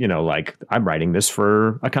say, you know, like, I'm writing this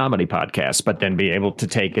for a comedy podcast, but then be able to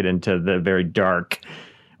take it into the very dark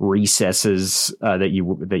recesses that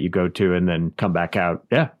you go to and then come back out.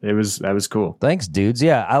 Yeah, that was cool. Thanks, dudes.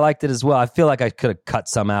 Yeah, I liked it as well. I feel like I could have cut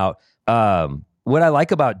some out. What I like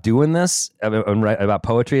about doing this about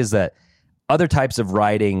poetry is that other types of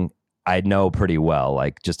writing I know pretty well.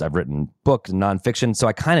 Like just I've written books and nonfiction, so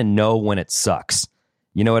I kind of know when it sucks.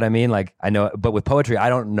 You know what I mean? Like I know, but with poetry, I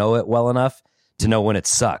don't know it well enough to know when it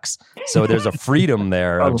sucks. So there's a freedom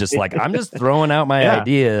there of just like, I'm just throwing out my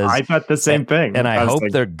ideas. I thought the same thing. And I hope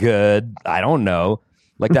like, they're good. I don't know.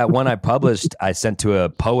 Like that one I published, I sent to a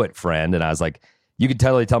poet friend and I was like, you can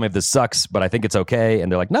totally tell me if this sucks, but I think it's okay.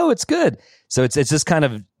 And they're like, no, it's good. So it's just kind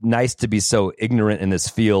of nice to be so ignorant in this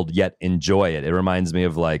field, yet enjoy it. It reminds me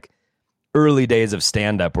of like early days of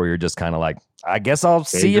stand-up where you're just kind of like, I guess I'll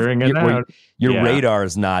see if your radar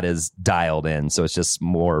is not as dialed in. So it's just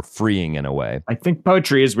more freeing in a way. I think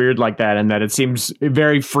poetry is weird like that, in that it seems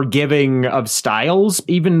very forgiving of styles.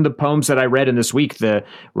 Even the poems that I read in this week, the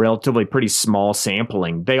relatively pretty small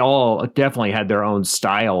sampling, they all definitely had their own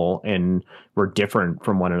style and were different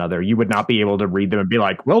from one another. You would not be able to read them and be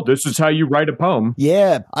like, well, this is how you write a poem.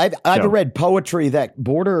 Yeah, I've read poetry that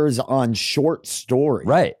borders on short story.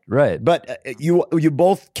 Right. But you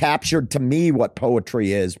both captured to me what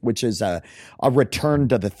poetry is, which is a return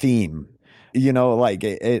to the theme. You know, like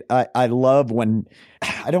I love when,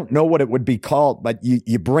 I don't know what it would be called, but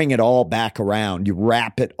you bring it all back around. You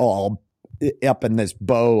wrap it all up in this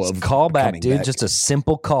bow of callback, dude. Back. Just a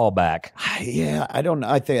simple callback. Yeah, I don't know.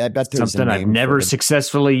 I bet there's something I've never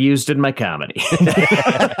successfully used in my comedy.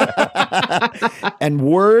 And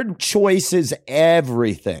word choice is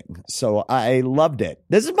everything. So I loved it.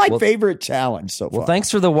 This is my favorite challenge so far. Well, thanks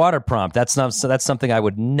for the water prompt. That's something I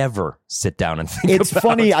would never sit down and think about. It's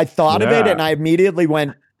funny. I thought of it and I immediately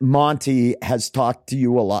went, Monty has talked to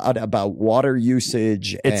you a lot about water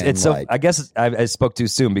usage. It's so. I guess I spoke too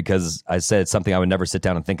soon because I said it's something I would never sit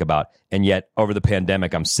down and think about. And yet, over the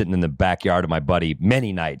pandemic, I'm sitting in the backyard of my buddy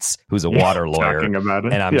many nights, who's a water lawyer, talking about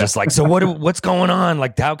it. And I'm just like, so what's going on?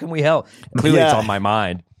 Like, how can we help? Clearly, it's on my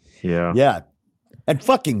mind. Yeah. And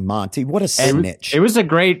fucking Monty, what a snitch! It was a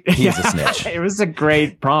great. He's a snitch. It was a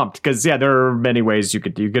great prompt because there are many ways you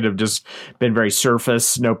could have just been very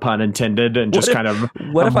surface, no pun intended, and just kind of.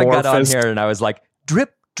 What if I got on here and I was like,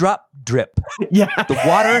 drip, drop, drip? Yeah, the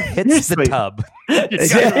water hits the tub.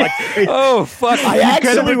 It's kind of like, oh fuck! I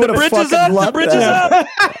actually would have fucking loved that.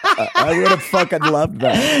 I would have fucking loved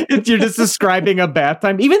that. If you're just describing a bath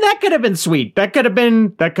time, even that could have been sweet. That could have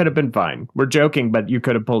been fine. We're joking, but you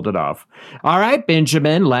could have pulled it off. All right,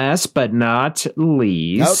 Benjamin. Last but not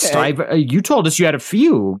least, okay. You told us you had a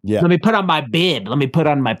few. Yeah. Let me put on my bib. Let me put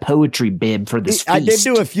on my poetry bib for this feast. I did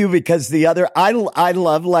do a few because the other I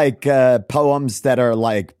love like poems that are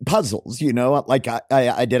like puzzles. You know, like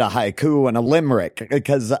I did a haiku and a limerick. lyric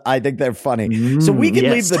because I think they're funny. So we can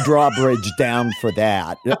leave the drawbridge down for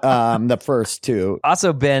that, the first two.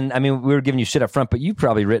 Also, Ben, I mean, we were giving you shit up front, but you've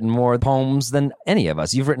probably written more poems than any of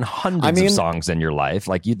us. You've written hundreds of songs in your life.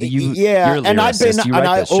 Like you're a lyricist. And I've been, you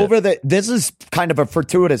write this shit. This is kind of a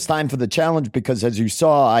fortuitous time for the challenge because as you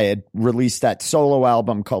saw, I had released that solo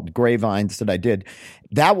album called Greyvines that I did.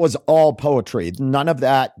 That was all poetry. None of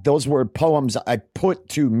that. Those were poems I put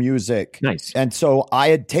to music. Nice. And so I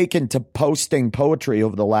had taken to posting poetry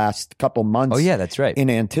over the last couple months. Oh, yeah, that's right. In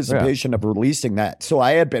anticipation of releasing that. So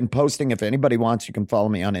I had been posting. If anybody wants, you can follow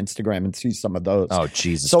me on Instagram and see some of those. Oh,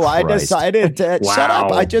 Jesus So Christ. I decided to shut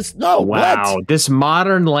up. I just, no. Wow. What? This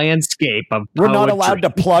modern landscape of We're not poetry. allowed to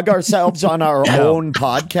plug ourselves on our own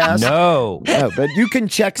podcast. No. No, but you can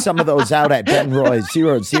check some of those out at Ben Roy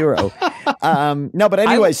 00. No, but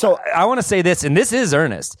anyway, so I want to say this, and this is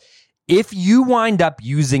earnest. If you wind up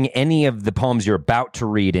using any of the poems you're about to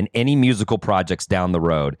read in any musical projects down the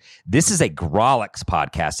road, this is a Grolix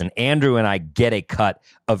podcast, and Andrew and I get a cut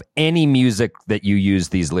of any music that you use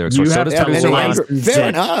these lyrics for. So does Tony Solon. fair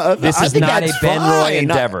enough. This I is think not a that's Ben Roy fine.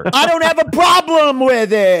 endeavor. I don't have a problem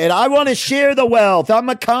with it. I want to share the wealth. I'm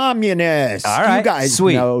a communist. All right, you guys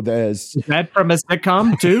sweet. know this. Is that from a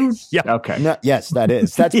sitcom too? Yeah. Okay. No, yes, that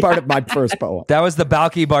is. That's part of my first poem. That was the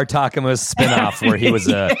Balki Bartokomous spinoff where he was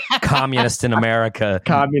a communist in America.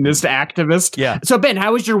 Communist activist. Yeah. So Ben,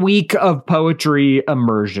 how was your week of poetry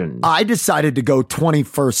immersion? I decided to go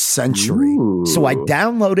 21st century. Ooh. So I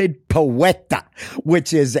downloaded Poeta,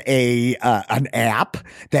 which is an app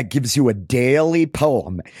that gives you a daily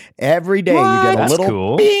poem. Every day you get a That's little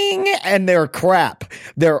cool. bing, and they're crap.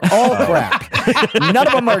 They're all crap. None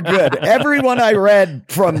of them are good. Everyone I read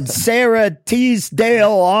from Sarah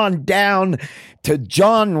Teasdale on down to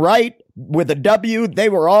John Wright with a W, they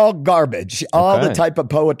were all garbage. All the type of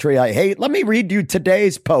poetry I hate. Let me read you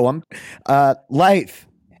today's poem. Life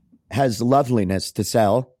has loveliness to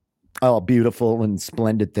sell, all beautiful and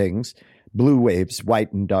splendid things. Blue waves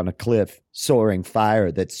whitened on a cliff, soaring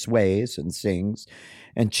fire that sways and sings,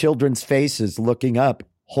 and children's faces looking up,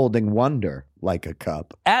 holding wonder like a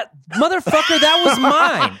cup. Motherfucker, that was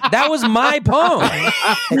mine. That was my poem.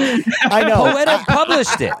 I know. Poetic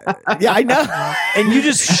published it. Yeah, I know. And you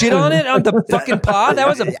just shit on it on the fucking pod? That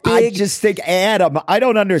was a I big... just think, Adam, I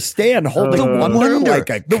don't understand holding wonder like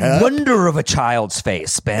a the cup. wonder of a child's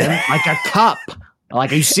face, Ben. Like a cup.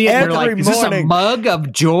 Like you see it, and you're like, Every is this a morning. mug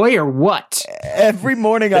of joy or what? Every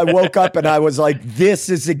morning I woke up and I was like, this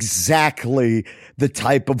is exactly the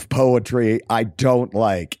type of poetry I don't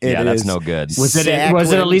like. Yeah, that's is no good. Was it at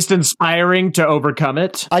saccharin. least inspiring to overcome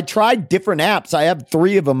it? I tried different apps. I have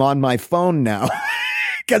 3 of them on my phone now.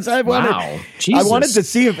 Because I wanted, Wow. Jesus. I wanted to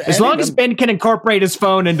see if As any long of as them- Ben can incorporate his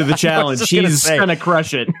phone into the challenge, just gonna he's say. gonna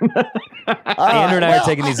crush it. Andrew and I are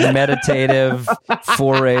taking these meditative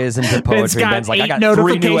forays into Ben's poetry. got Ben's like, I 8 got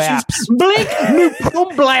 3 new notifications. apps. Blink, new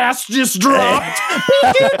poem blast just dropped.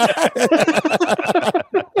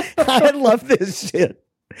 I love this shit.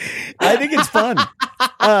 I think it's fun.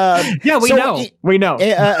 Yeah, we know. We know.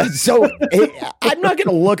 I'm not going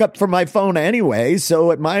to look up from my phone anyway,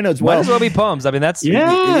 so it might as well. Might as well be poems. I mean, that's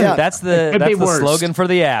Yeah. that's the Could be worse. slogan for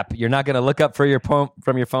the app. You're not going to look up for your poem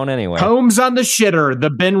from your phone anyway. Poems on the shitter, the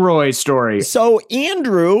Ben Roy story. So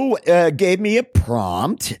Andrew gave me a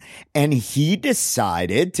prompt, and he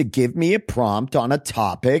decided to give me a prompt on a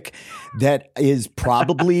topic that is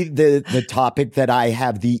probably the topic that I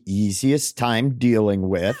have the easiest time dealing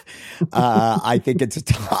with. I think it's a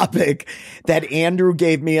topic that Andrew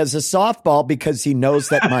gave me as a softball because he knows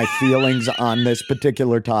that my feelings on this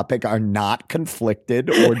particular topic are not conflicted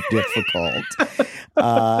or difficult.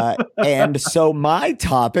 And so my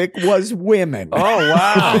topic was women. Oh,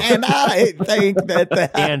 wow. And I think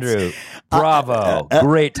that Andrew, bravo.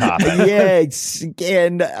 Great topic. Yes.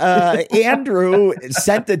 And Andrew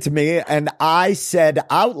sent it to me, and I said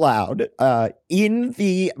out loud in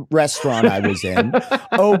the restaurant I was in,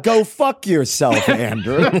 "Oh, go fuck yourself,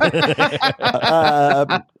 Andrew."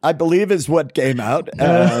 I believe is what came out.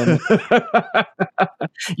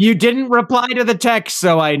 You didn't reply to the text,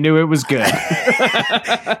 so I knew it was good.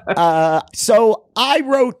 So I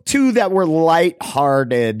wrote 2 that were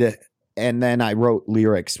lighthearted, and then I wrote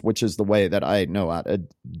lyrics, which is the way that I know how to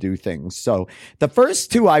do things. So the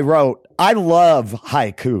first 2 I wrote, I love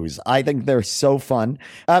haikus. I think they're so fun.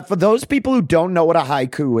 For those people who don't know what a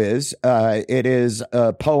haiku is, it is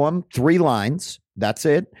a poem, 3 lines. That's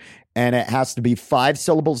it. And it has to be 5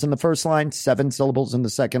 syllables in the first line, 7 syllables in the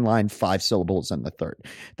second line, 5 syllables in the third.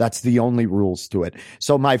 That's the only rules to it.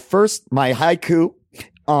 So my haiku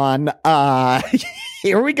on,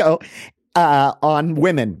 here we go, on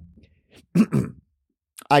women.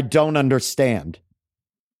 I don't understand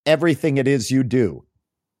everything it is you do.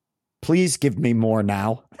 Please give me more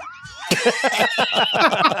now.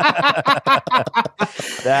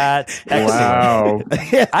 That's excellent. Wow.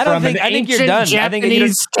 I think you're done. I think you're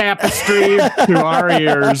Japanese tapestry to our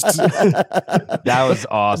ears. That was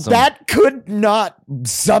awesome. That could not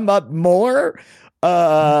sum up more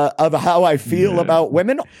of how I feel about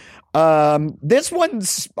women. This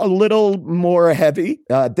one's a little more heavy.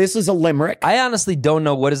 This is a limerick. I honestly don't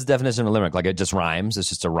know what is the definition of a limerick. Like it just rhymes. It's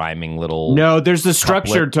just a rhyming little. No, there's a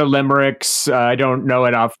structure to limericks. I don't know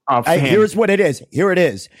it offhand. Here's what it is. Here it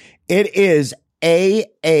is. It is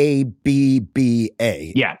AABBA.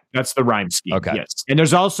 Yeah, that's the rhyme scheme. Okay. Yes. And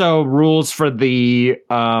there's also rules for the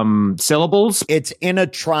syllables. It's in a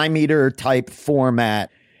trimeter type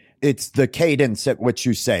format. It's the cadence at which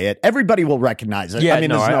you say it. Everybody will recognize it. Yeah, I mean,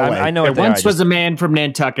 no, there's no way. I know what they Once are. was a man from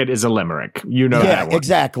Nantucket is a limerick. You know Yeah, that one.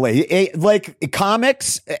 exactly. Like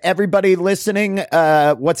comics, everybody listening,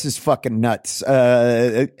 what's his fucking nuts?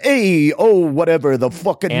 Whatever, the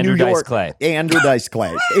fucking Andrew New Dice York. Clay. Andrew Dice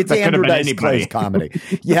Clay. It's That could Andrew have been Dice anybody. Clay's comedy.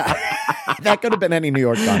 Yeah. That could have been any New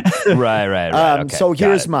York comic. Right. Okay, So got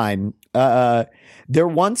here's it. mine. There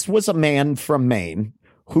once was a man from Maine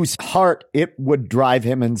whose heart it would drive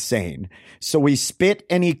him insane. So he spit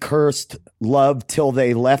and he cursed love till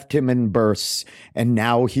they left him in bursts, and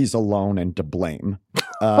now he's alone and to blame.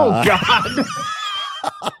 Oh, God.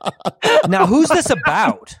 Now, who's this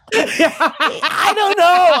about? I don't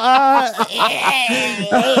know.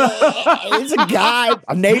 It's a guy,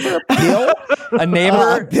 a neighbor, Bill. A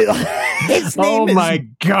neighbor? Bill. His name Oh, is my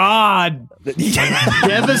God.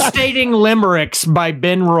 Devastating Limericks by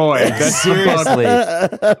Ben Roy. That's the book.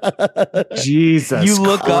 Seriously. Jesus You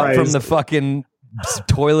look up from Christ. the fucking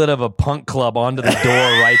toilet of a punk club onto the door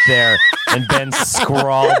right there, and Ben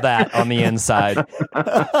scrawled that on the inside.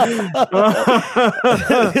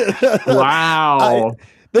 Wow.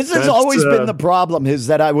 This has That's, always been the problem, is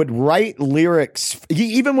that I would write lyrics.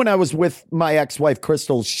 Even when I was with my ex-wife,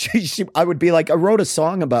 Crystal, I would be like, I wrote a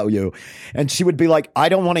song about you. And she would be like, I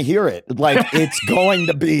don't want to hear it. Like, it's going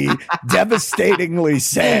to be devastatingly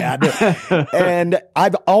sad. And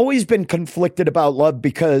I've always been conflicted about love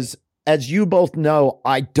because, as you both know,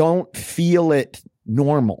 I don't feel it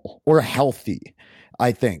normal or healthy.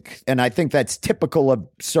 I think. And I think that's typical of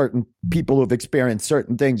certain people who've experienced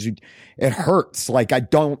certain things. It hurts. Like, I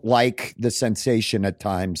don't like the sensation at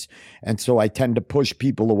times. And so I tend to push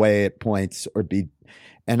people away at points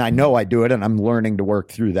and I know I do it, and I'm learning to work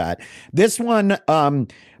through that. This one,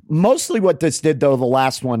 mostly what this did though, the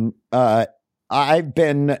last one, I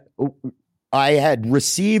had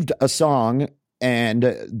received a song and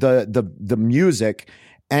the music,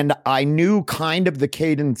 and I knew kind of the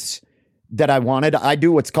cadence that I wanted. I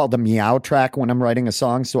do what's called the meow track when I'm writing a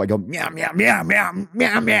song. So I go meow, meow, meow, meow,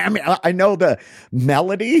 meow, meow, meow. I know the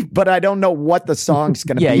melody, but I don't know what the song's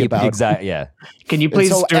going to be about. Exactly. Yeah. Can you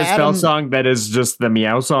please so do a spell Adam- song that is just the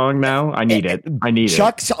meow song now? I need it. I need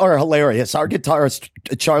Chucks are hilarious. Our guitarist,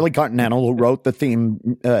 Charlie Continental, who wrote the theme,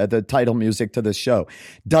 the title music to the show,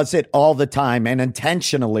 does it all the time and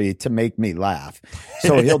intentionally to make me laugh.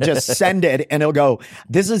 So he'll just send it and he'll go,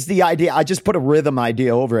 this is the idea. I just put a rhythm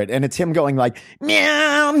idea over it. And it's him going like,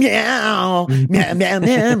 meow, meow, meow, meow,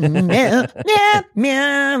 meow, meow, meow,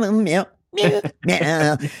 meow, meow.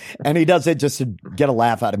 Meow. And he does it just to get a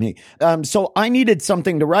laugh out of me. So I needed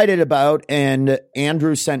something to write it about, and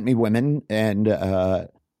Andrew sent me women. And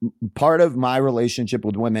part of my relationship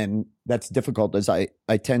with women that's difficult is I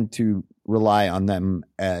tend to rely on them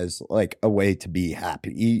as like a way to be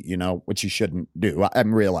happy, you know, which you shouldn't do.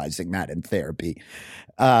 I'm realizing that in therapy.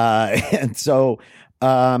 And so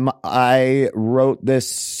I wrote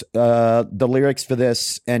this, the lyrics for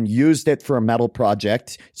this, and used it for a metal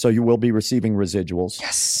project. So you will be receiving residuals.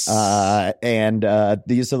 Yes. And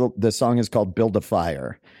the song is called Build a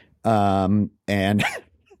Fire. And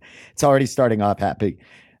it's already starting off happy.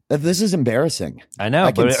 This is embarrassing. I know.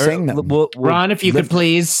 I can sing them. Ron, if you could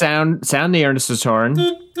please sound the Ernest's horn.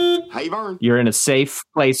 Hey, Vern. You're in a safe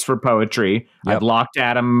place for poetry. Yep. I've locked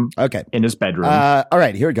Adam Okay. in his bedroom. All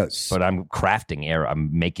right, here it goes. But I'm crafting arrow. I'm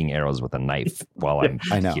making arrows with a knife while I'm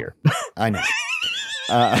I know. here. I know.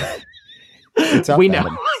 It's up, We know.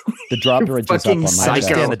 Adam. The drawbridge is up fucking on my I psycho. chest.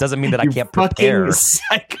 understand. That doesn't mean that I You can't fucking prepare.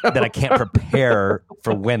 psycho. That I can't prepare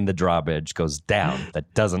for when the drawbridge goes down.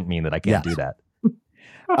 That doesn't mean that I can't Yes. do that.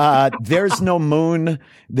 There's no moon,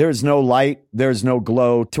 there's no light, there's no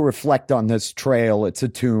glow to reflect on this trail. It's a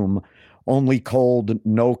tomb, only cold,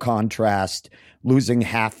 no contrast, losing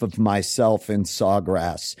half of myself in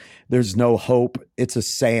sawgrass. There's no hope. It's a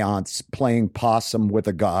seance, playing possum with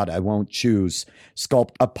a god I won't choose.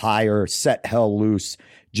 Sculpt a pyre, set hell loose,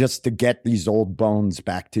 just to get these old bones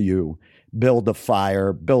back to you. Build a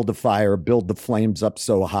fire, build a fire, build the flames up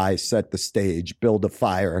so high, set the stage, build a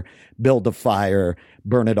fire,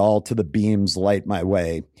 burn it all to the beams, light my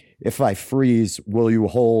way. If I freeze, will you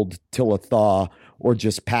hold till a thaw, or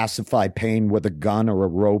just pacify pain with a gun or a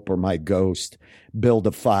rope or my ghost? Build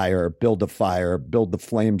a fire, build the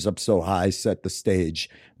flames up so high, set the stage.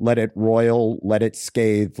 Let it roil, let it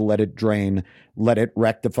scathe, let it drain, let it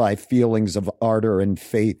rectify feelings of ardor and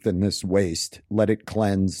faith in this waste. Let it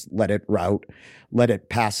cleanse, let it rout, let it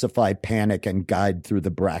pacify panic and guide through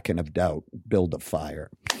the bracken of doubt. Build a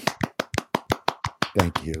fire.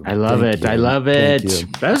 Thank you. I love it. You. I love Thank it. you.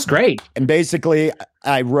 That was great. And basically,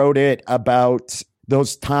 I wrote it about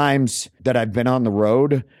those times that I've been on the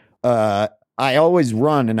road. I always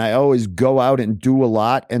run and I always go out and do a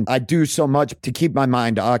lot. And I do so much to keep my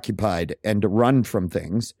mind occupied and to run from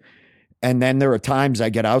things. And then there are times I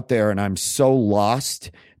get out there and I'm so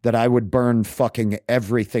lost that I would burn fucking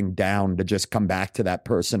everything down to just come back to that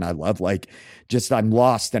person I love. Like, just I'm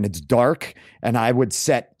lost and it's dark, and I would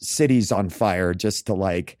set cities on fire just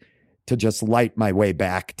to just light my way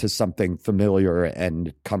back to something familiar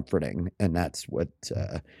and comforting. And that's what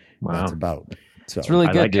that's about. So It's really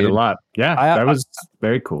I good, like dude. it a lot. Yeah, that was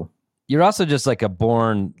very cool. You're also just like a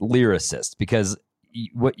born lyricist, because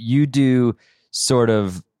what you do sort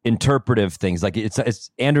of interpretive things. Like it's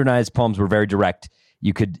Andrew and I's poems were very direct.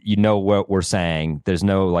 You know what we're saying. There's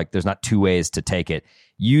not two ways to take it.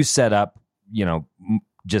 You set up,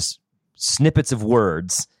 just snippets of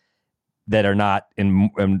words that are not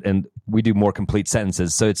and we do more complete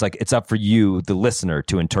sentences. So it's like, it's up for you, the listener,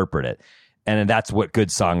 to interpret it. And that's what good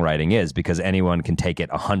songwriting is, because anyone can take it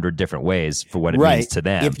 100 different ways for what it means to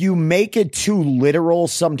them. If you make it too literal,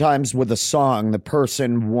 sometimes with a song, the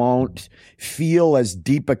person won't feel as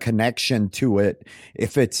deep a connection to it.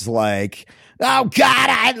 If it's like, oh God,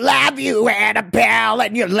 I love you, Annabelle,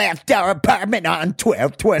 and you left our apartment on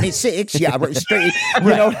 1226 Yarrow Street. You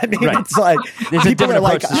know what I mean? Right. It's like, There's a people are different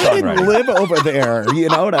like, approach to I didn't songwriting. live over there. You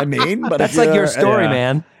know what I mean? But That's if like you're- your story,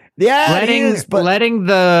 man. Yeah, letting it is, but letting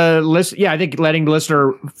the list, I think letting the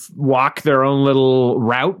listener walk their own little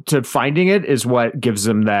route to finding it is what gives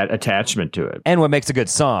them that attachment to it. And what makes a good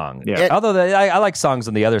song. Yeah. Although I like songs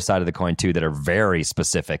on the other side of the coin too that are very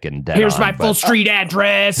specific and dead Here's on, my but- full street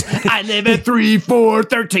address. I live at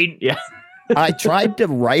 3413. Yeah. I tried to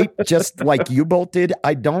write just like you both did.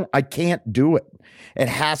 I can't do it. It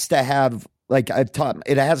has to have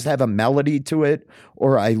it has to have a melody to it,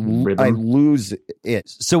 or I lose it.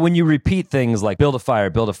 So when you repeat things like build a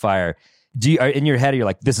fire, do you in your head are you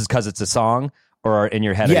like, this is because it's a song? Or in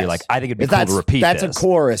your head are you like, I think it'd be cool to repeat that's this? a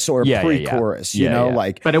chorus or a Yeah, yeah, pre-chorus, yeah. you know, Yeah.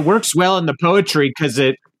 like. But it works well in the poetry because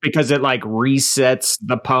it like resets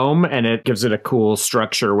the poem and it gives it a cool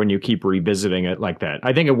structure when you keep revisiting it like that.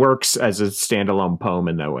 I think it works as a standalone poem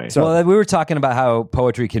in that way. Well, we were talking about how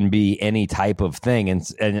poetry can be any type of thing,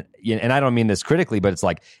 and I don't mean this critically, but it's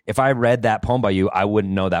like, if I read that poem by you, I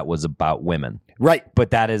wouldn't know that was about women. Right. But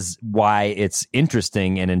that is why it's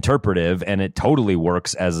interesting and interpretive, and it totally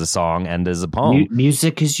works as a song and as a poem.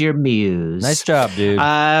 Music is your muse. Nice job, dude.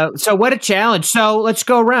 So what a challenge. So let's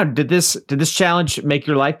go around. Did this challenge make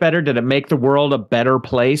your life better? Did it make the world a better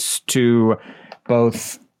place to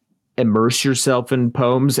both immerse yourself in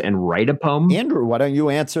poems and write a poem? Andrew, why don't you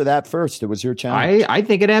answer that first? It was your challenge. I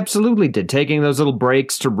think it absolutely did. Taking those little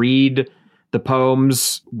breaks to read the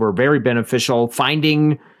poems were very beneficial.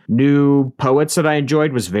 Finding new poets that I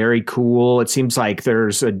enjoyed was very cool. It seems like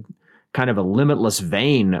there's a kind of a limitless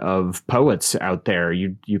vein of poets out there.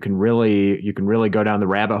 You can really go down the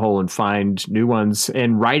rabbit hole and find new ones.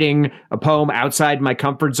 And writing a poem outside my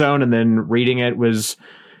comfort zone and then reading it was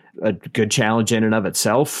a good challenge in and of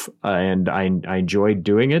itself. And I enjoyed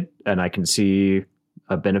doing it, and I can see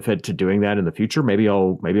a benefit to doing that in the future. Maybe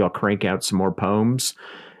I'll crank out some more poems.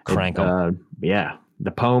 Crank 'em. Yeah. The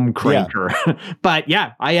poem cranker. Yeah. But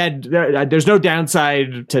yeah, there's no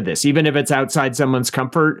downside to this. Even if it's outside someone's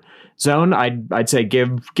comfort zone, I'd say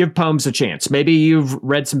give poems a chance. Maybe you've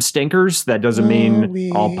read some stinkers. That doesn't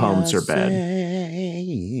mean all poems are bad.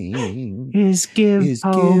 Give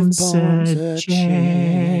poems a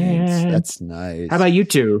chance. That's nice. How about you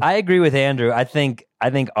two? I agree with Andrew. I think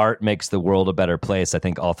art makes the world a better place. I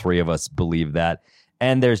think all three of us believe that.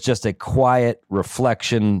 And there's just a quiet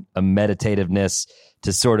reflection, a meditativeness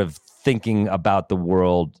to sort of thinking about the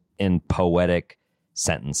world in poetic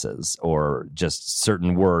sentences, or just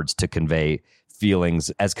certain words to convey feelings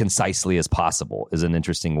as concisely as possible, is an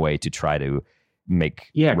interesting way to try to make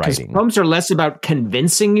Yeah, because writing. poems are less about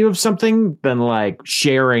convincing you of something than like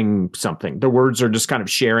sharing something. The words are just kind of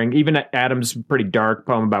sharing. Even Adam's pretty dark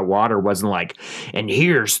poem about water wasn't like, and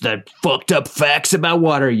here's the fucked up facts about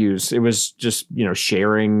water use. It was just,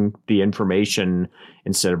 sharing the information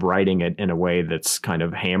instead of writing it in a way that's kind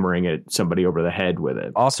of hammering at somebody over the head with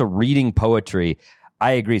it. Also, reading poetry,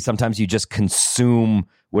 I agree. Sometimes you just consume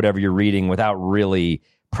whatever you're reading without really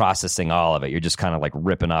processing all of it. You're just kind of like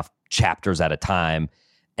ripping off chapters at a time.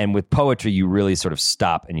 And with poetry, you really sort of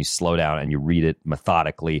stop and you slow down and you read it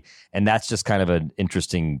methodically. And that's just kind of an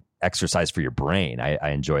interesting exercise for your brain.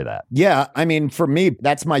 I enjoy that. Yeah, I mean, for me,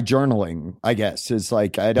 that's my journaling, I guess. Is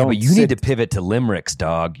like, I don't. But you need to pivot to limericks,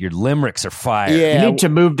 dog. Your limericks are fire. Yeah. You need to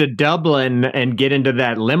move to Dublin and get into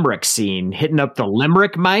that limerick scene, hitting up the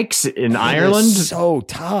limerick mics in Ireland. It is so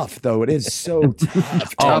tough, though. It is so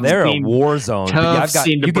tough. Oh, they're a scene- war zone. tough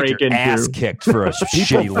scene to you get break your ass into. kicked for a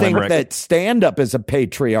shitty People think limerick. that stand-up is a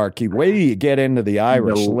patriarchy. Wait till you get into the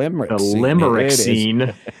Irish limerick The scene. limerick It is-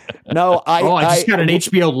 scene. No, I just got an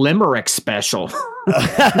HBO limerick special.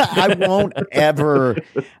 I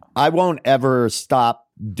won't ever stop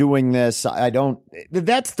doing this.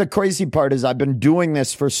 That's the crazy part is I've been doing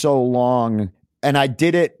this for so long, and I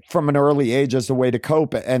did it from an early age as a way to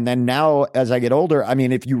cope. And then now as I get older, I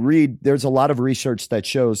mean, if you read, there's a lot of research that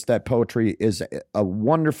shows that poetry is a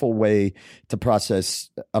wonderful way to process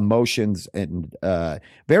emotions and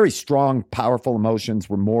very strong, powerful emotions,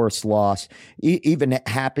 remorse, loss, even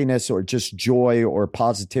happiness or just joy or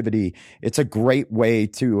positivity. It's a great way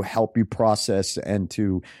to help you process and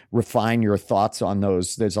to refine your thoughts on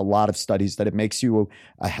those. There's a lot of studies that it makes you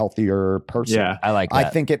a healthier person. Yeah, I like that. I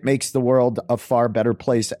think it makes the world a far better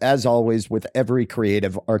place, as always, with every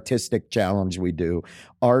creative artistic challenge we do.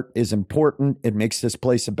 Art is important. It makes this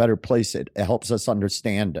place a better place. It helps us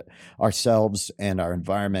understand ourselves and our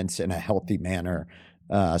environments in a healthy manner.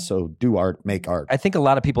 So do art, make art. I think a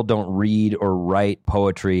lot of people don't read or write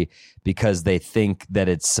poetry because they think that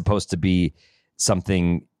it's supposed to be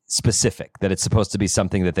something specific, that it's supposed to be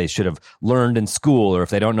something that they should have learned in school, or if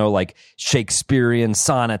they don't know like Shakespearean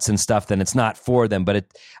sonnets and stuff, then it's not for them. But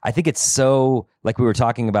I think it's so, like we were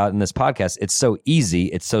talking about in this podcast, it's so easy,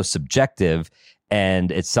 it's so subjective,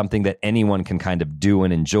 and it's something that anyone can kind of do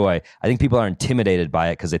and enjoy. I think people are intimidated by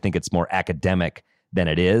it because they think it's more academic than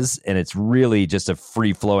it is, and it's really just a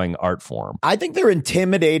free-flowing art form. I think they're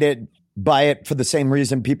intimidated by it for the same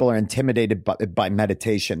reason people are intimidated by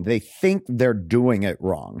meditation. They think they're doing it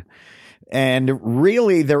wrong. And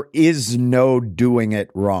really, there is no doing it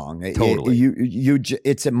wrong. Totally.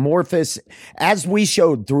 It's amorphous. As we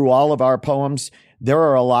showed through all of our poems, there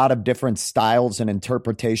are a lot of different styles and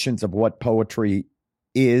interpretations of what poetry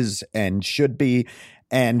is and should be.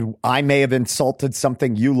 And I may have insulted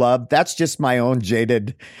something you love. That's just my own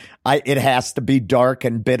jaded. It has to be dark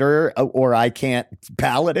and bitter, or I can't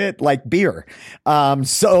palate it like beer.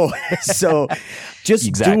 So just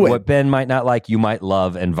Exactly. do it. What Ben might not like, you might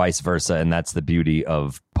love, and vice versa. And that's the beauty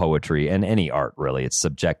of poetry and any art, really. It's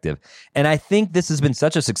subjective. And I think this has been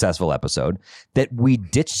such a successful episode that we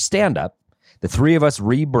ditched stand-up. The three of us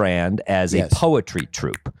rebrand as a poetry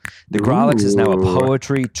troupe. The Grolix is now a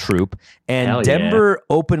poetry troupe. And Hell yeah. Denver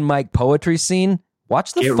open mic poetry scene,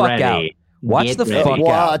 watch the Get fuck ready. out. Watch Get the ready. fuck out.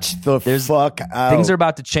 Watch the fuck out. Things are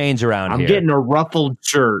about to change around I'm here. getting a ruffled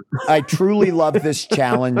shirt. I truly love this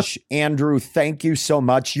challenge. Andrew, thank you so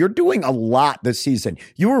much. You're doing a lot this season.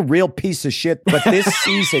 You were a real piece of shit, but this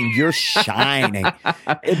season you're shining.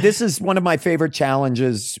 This is one of my favorite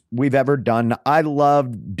challenges we've ever done. I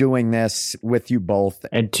love doing this with you both.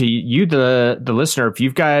 And to you, the listener, if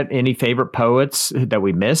you've got any favorite poets that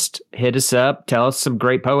we missed, hit us up. Tell us some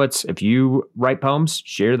great poets. If you write poems,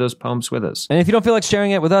 share those poems with us. And if you don't feel like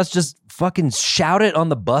sharing it with us, just fucking shout it on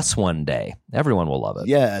the bus one day. Everyone will love it.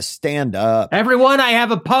 Yeah, stand up. Everyone, I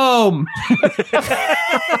have a poem.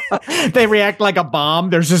 They react like a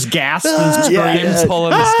bomb. There's just gasps and screams. Screams,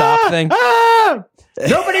 pulling the stop thing. Ah!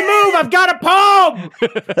 Nobody move. I've got a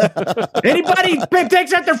poem. Anybody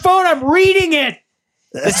takes out their phone, I'm reading it.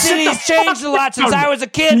 The city's changed a lot since I was a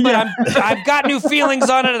kid, but I've got new feelings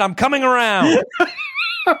on it, and I'm coming around.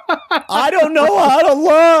 I don't know how to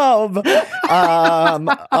love.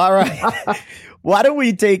 All right. Why don't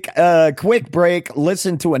we take a quick break,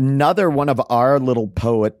 listen to another one of our little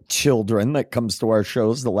poet children that comes to our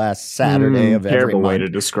shows the last Saturday of every Terrible way month.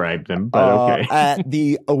 to describe them, but okay. At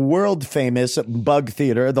the world famous Bug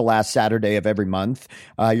Theater the last Saturday of every month.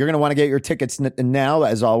 You're going to want to get your tickets now.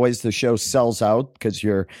 As always, the show sells out because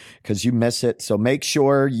you miss it. So make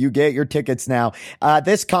sure you get your tickets now.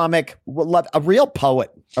 This comic, a real poet.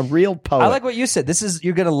 I like what you said.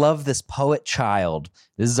 You're going to love this poet child.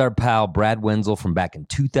 This is our pal, Brad Wenzel Rapunzel from back in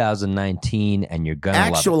 2019, and you're gonna love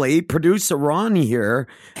it. Actually, producer Ron here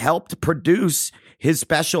helped produce his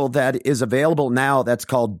special that is available now. That's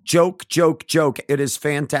called Joke, Joke, Joke. It is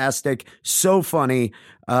fantastic. So funny.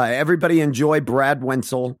 Everybody enjoy Brad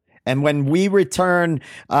Wenzel. And when we return,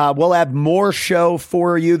 we'll have more show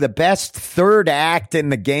for you. The best third act in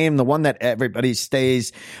the game, the one that everybody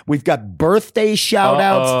stays. We've got birthday shout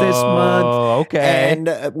outs this month. Okay.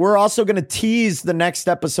 And we're also going to tease the next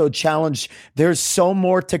episode challenge. There's so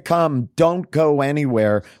more to come. Don't go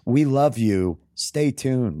anywhere. We love you. Stay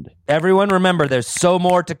tuned. Everyone, remember, there's so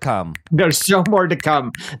more to come. There's so more to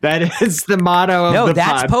come. That is the motto of the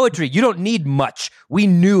that's pod. poetry. You don't need much. We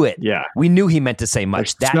knew it. Yeah. We knew he meant to say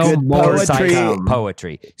much. There's That's so more to poetry. come.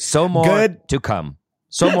 Poetry. So more to come.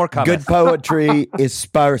 So more cometh. Good poetry is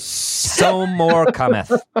sparse. So more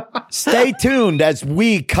cometh. Stay tuned as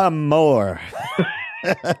we come more.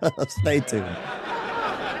 Stay tuned.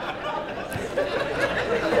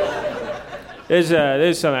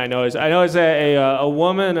 There's something I know. I know is that a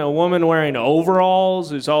woman wearing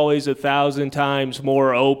overalls is always 1,000 times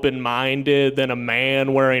more open-minded than a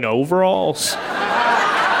man wearing overalls.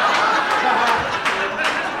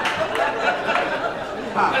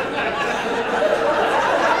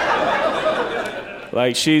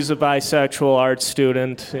 Like, she's a bisexual art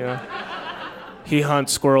student, you know. He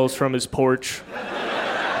hunts squirrels from his porch.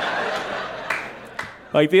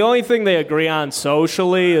 Like, the only thing they agree on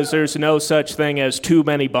socially is there's no such thing as too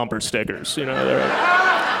many bumper stickers. You know,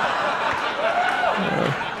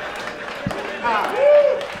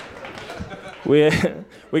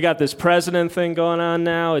 we got this president thing going on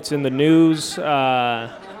now. It's in the news.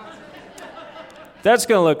 That's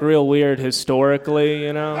going to look real weird historically,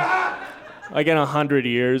 you know? Like, in 100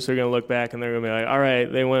 years, they're going to look back and they're going to be like, all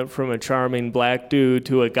right, they went from a charming black dude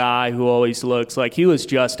to a guy who always looks like he was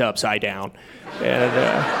just upside down. And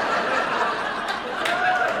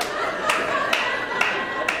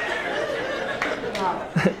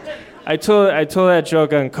I told that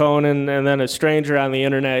joke on Conan, and then a stranger on the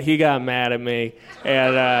internet, he got mad at me,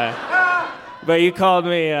 and but he called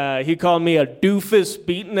me a doofus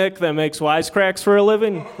beatnik that makes wisecracks for a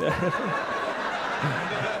living.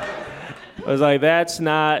 I was like, that's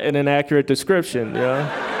not an inaccurate description, you know?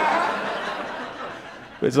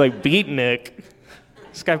 It's like beatnik.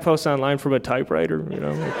 This guy posts online from a typewriter, you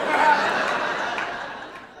know?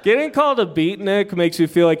 Getting called a beatnik makes you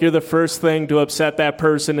feel like you're the first thing to upset that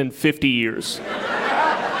person in 50 years.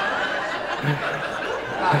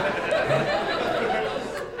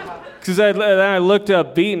 Because I looked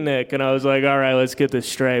up beatnik and I was like, all right, let's get this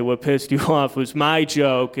straight. What pissed you off was my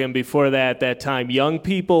joke, and before that, that time, young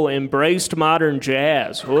people embraced modern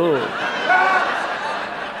jazz. Whoa.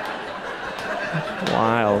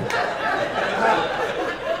 Wild.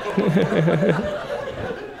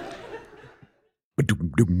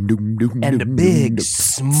 And a big,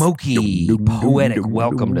 smoky, poetic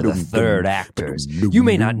welcome to the third actors. You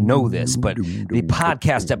may not know this, but the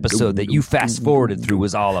podcast episode that you fast forwarded through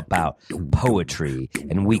was all about poetry,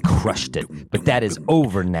 and we crushed it. But that is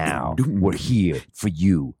over now. We're here for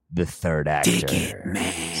you, the third actor. Dig it,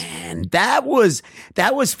 man. That was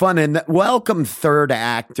fun. And welcome, third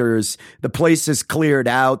actors. The place is cleared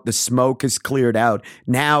out. The smoke is cleared out.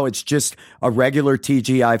 Now it's just a regular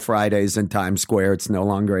TGI Fridays in Times Square. It's no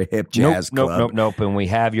longer a hip jazz club. Nope. And we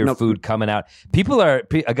have your food coming out.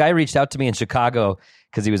 A guy reached out to me in Chicago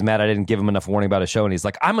because he was mad I didn't give him enough warning about a show, and he's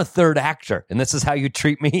like, I'm a third actor, and this is how you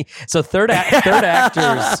treat me? So third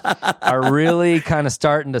actors are really kind of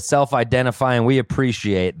starting to self-identify, and we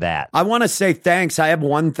appreciate that. I want to say thanks. I have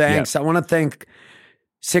one thanks. Yep. I want to thank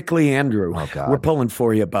Sickly Andrew. Oh, God. We're pulling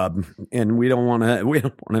for you, bub, and we don't want to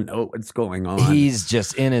know what's going on. He's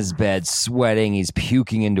just in his bed sweating. He's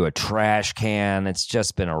puking into a trash can. It's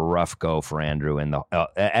just been a rough go for Andrew. And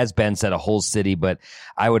as Ben said, a whole city, but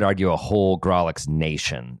I would argue a whole Grolix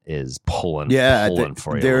nation is pulling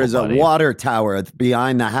for you. There is a buddy. water tower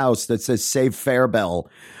behind the house that says Save Fairbell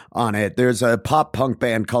on it. There's a pop punk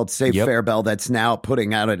band called Save Fairbell that's now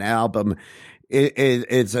putting out an album.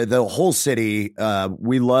 It's the whole city.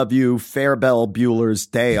 We love you. Fairbell Bueller's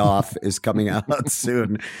Day Off is coming out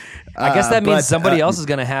soon. I guess that means somebody else is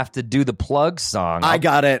going to have to do the plug song. I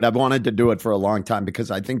got it. I've wanted to do it for a long time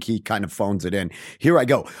because I think he kind of phones it in. Here I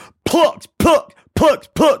go. Plugs.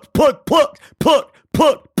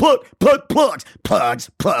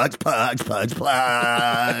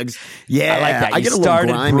 Yeah, I like that. I You get a little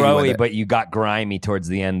started grimy with broy, it. but you got grimy towards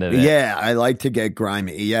the end of it. Yeah, I like to get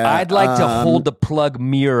grimy. Yeah, I'd like to hold the plug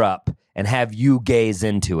mirror up and have you gaze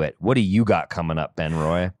into it. What do you got coming up, Ben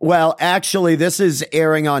Roy? Well, actually, this is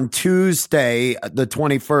airing on Tuesday, the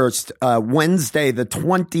 21st, Wednesday, the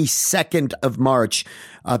 22nd of March.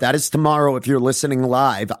 That is tomorrow. If you're listening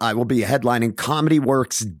live, I will be headlining Comedy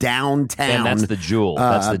Works downtown. And that's the jewel.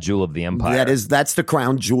 That's the jewel of the empire. That's the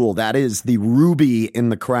crown jewel. That is the ruby in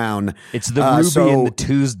the crown. It's the ruby in the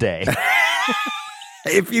Tuesday.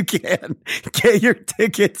 If you can, get your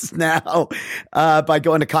tickets now by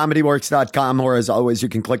going to comedyworks.com, or as always, you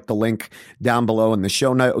can click the link down below in the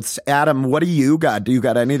show notes. Adam, what do you got? Do you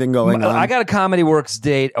got anything going on? I got a Comedy Works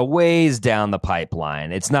date a ways down the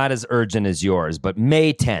pipeline. It's not as urgent as yours, but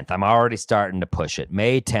May 10th. I'm already starting to push it.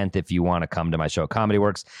 May 10th, if you want to come to my show, Comedy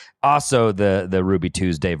Works. Also, the Ruby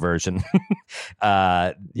Tuesday version.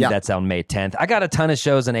 That's on May 10th. I got a ton of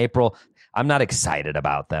shows in April. I'm not excited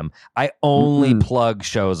about them. I only plug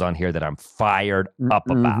shows on here that I'm fired up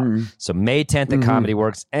about. So May 10th at Comedy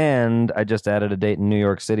Works, and I just added a date in New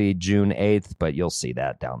York City, June 8th, but you'll see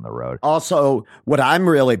that down the road. Also, what I'm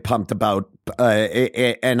really pumped about,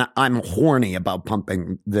 and I'm horny about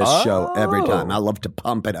pumping this show every time. I love to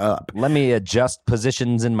pump it up. Let me adjust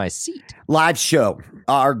positions in my seat. Live show.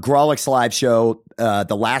 Our Grawlix live show,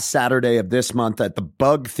 the last Saturday of this month at the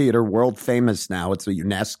Bug Theater, world famous now. It's a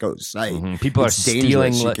UNESCO site. People are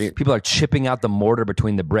stealing. Dangerous. People are chipping out the mortar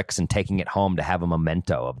between the bricks and taking it home to have a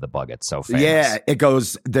memento of the Bug. It's so famous. Yeah, it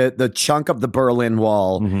goes the chunk of the Berlin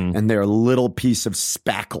Wall and their little piece of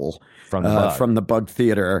spackle from the Bug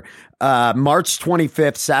Theater. March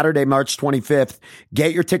 25th, Saturday, March 25th.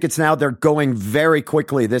 Get your tickets now. They're going very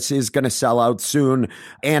quickly. This is going to sell out soon.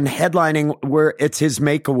 And headlining, it's his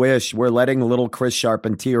Make-A-Wish. We're letting little Chris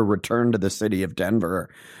Charpentier return to the city of Denver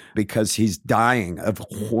because he's dying of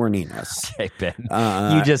horniness. Okay, Ben.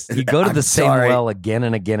 You go to the same well again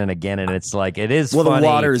and again and again, and it's like, it is funny. The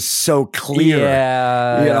water is so clear.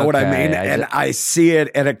 Yeah. You know what I mean? I see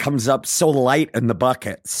it, and it comes up so light in the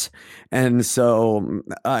buckets. And so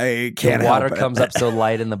I can't help it. The water comes up so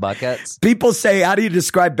light in the buckets? People say, how do you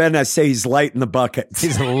describe Ben? I say he's light in the buckets.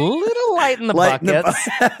 He's a little light in the buckets.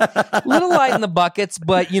 Little light in the buckets,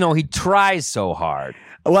 but, he tries so hard.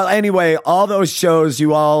 Well, anyway, all those shows,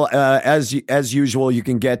 you all, as usual, you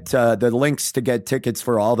can get the links to get tickets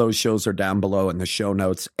for all those shows are down below in the show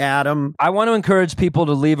notes. Adam? I want to encourage people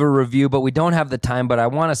to leave a review, but we don't have the time. But I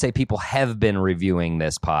want to say people have been reviewing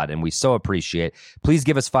this pod, and we so appreciate. Please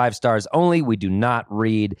give us 5 stars only. We do not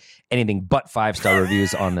read anything but 5-star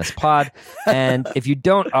reviews on this pod. And if you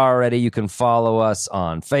don't already, you can follow us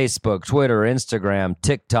on Facebook, Twitter, Instagram,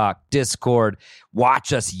 TikTok, Discord.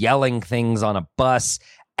 Watch us yelling things on a bus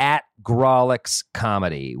at Grawlix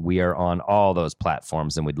Comedy. We are on all those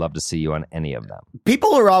platforms, and we'd love to see you on any of them.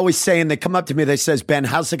 People are always saying, they come up to me, they says, Ben,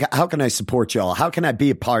 how can I support y'all? How can I be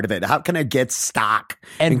a part of it? How can I get stock?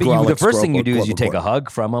 And the first thing you do is you take a hug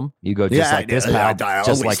from them. You go just like this, pal.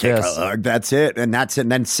 Just like this. A hug. That's it. And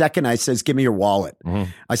then second, I says, give me your wallet.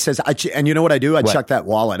 I says, and you know what I do? I chuck that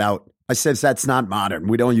wallet out. I says, that's not modern.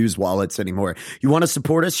 We don't use wallets anymore. You want to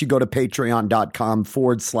support us? You go to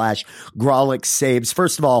patreon.com/Grawlix Saves.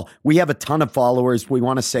 First of all, we have a ton of followers. We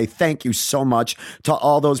want to say thank you so much to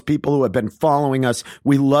all those people who have been following us.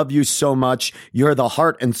 We love you so much. You're the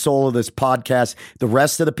heart and soul of this podcast. The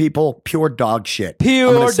rest of the people, pure dog shit.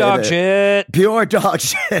 Pure dog shit.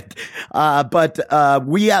 But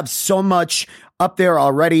we have so much up there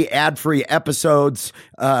already, ad-free episodes.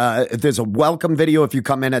 There's a welcome video if you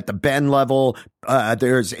come in at the Ben level.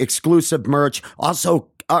 There's exclusive merch. Also,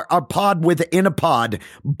 our pod within a pod,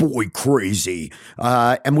 boy crazy.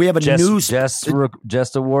 And we have a new...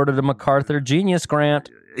 Just awarded a MacArthur Genius Grant.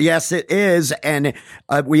 Yes, it is. And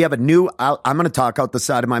we have a new, I'm going to talk out the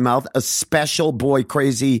side of my mouth, a special Boy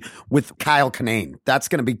Crazy with Kyle Kinane. That's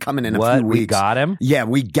going to be coming in a few weeks. We got him? Yeah,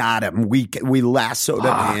 we got him. We lassoed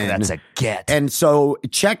him in. That's a get. And so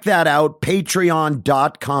check that out,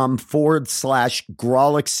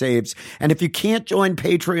 patreon.com/Grawlix Saves. And if you can't join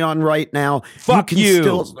Patreon right now, Fuck you can you.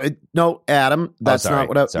 still... No, Adam, that's not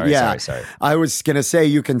what I... Sorry. I was going to say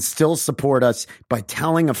you can still support us by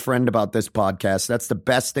telling a friend about this podcast. That's the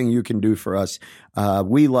best thing you can do for us.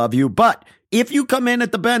 We love you. But if you come in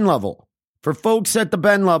at the Ben level, for folks at the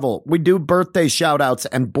Ben level, we do birthday shout outs,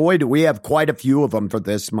 and boy, do we have quite a few of them for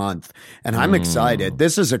this month. And I'm excited.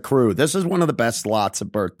 This is a crew. This is one of the best lots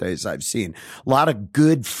of birthdays I've seen. A lot of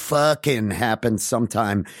good fucking happened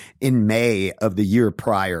sometime in May of the year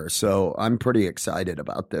prior. So I'm pretty excited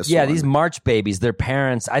about this. Yeah, one. these March babies, their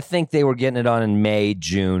parents, I think they were getting it on in May,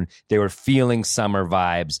 June. They were feeling summer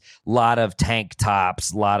vibes. A lot of tank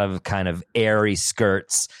tops, a lot of kind of airy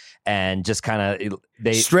skirts. And just kind of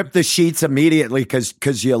they strip the sheets immediately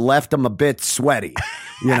because you left them a bit sweaty.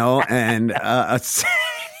 and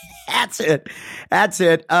that's it.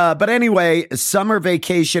 But anyway, summer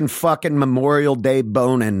vacation, fucking Memorial Day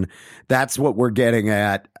boning. That's what we're getting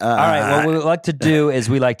at. All right. What we like to do is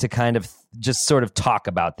we like to kind of just sort of talk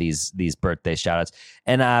about these birthday shout outs.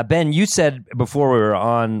 And Ben, you said before we were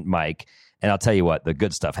on mic, and I'll tell you what, the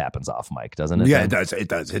good stuff happens off mic, doesn't it? Yeah, Ben? it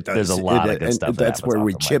does. There's a lot of good stuff. That's where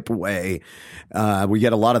we chip away. We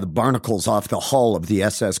get a lot of the barnacles off the hull of the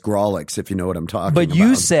SS Grolix, if you know what I'm talking about. But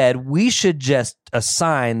you said we should just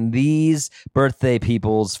assign these birthday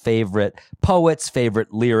people's favorite poets, favorite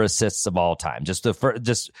lyricists of all time. Just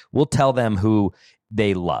we'll tell them who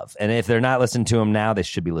they love. And if they're not listening to them now, they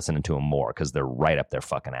should be listening to them more because they're right up their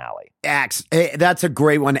fucking alley. Axe, that's a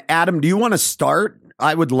great one. Adam, do you want to start?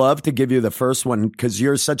 I would love to give you the first one because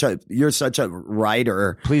you're such a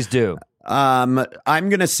writer. Please do. I'm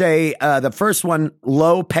gonna say the first one,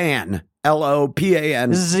 Lopan, Lopan.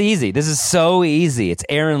 This is easy. This is so easy. It's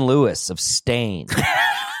Aaron Lewis of Stain.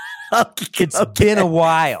 It's been a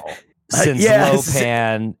while since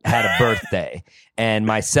Lopan had a birthday. And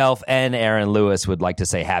myself and Aaron Lewis would like to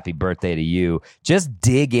say happy birthday to you. Just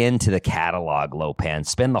dig into the catalog, Lopan.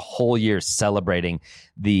 Spend the whole year celebrating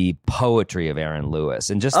the poetry of Aaron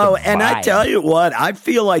Lewis. And just and I tell you what, I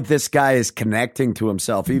feel like this guy is connecting to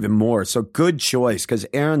himself even more. So good choice, because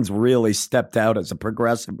Aaron's really stepped out as a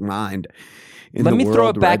progressive mind. Let me throw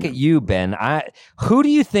it back at you, Ben. Who do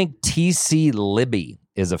you think T.C. Libby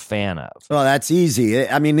is a fan of? Well, that's easy.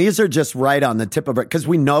 I mean, these are just right on the tip of it because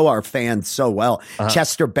we know our fans so well.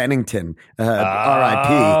 Chester Bennington,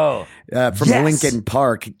 R.I.P. From Lincoln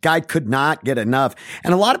Park. Guy could not get enough.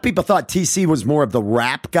 And a lot of people thought TC was more of the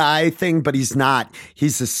rap guy thing, but he's not.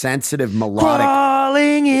 He's a sensitive, melodic.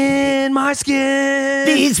 Crawling in my skin.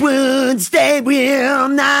 These wounds, they will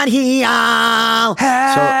not heal.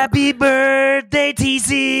 Happy birthday,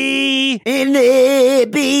 TC. And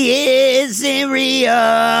Libby isn't real.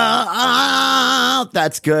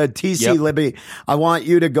 That's good. TC Libby. I want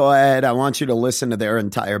you to go ahead. I want you to listen to their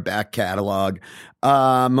entire back catalog.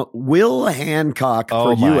 Will Hancock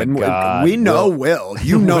for you. And God. we know Will.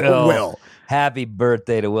 You know Will. Happy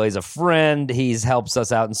birthday to Will. He's a friend. He's helps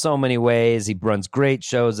us out in so many ways. He runs great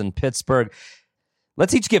shows in Pittsburgh.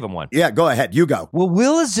 Let's each give him one. Yeah, go ahead. You go. Well,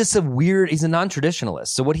 Will is just he's a non-traditionalist.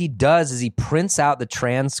 So what he does is he prints out the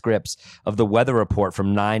transcripts of the weather report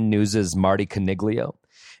from 9 News' Marty Caniglio.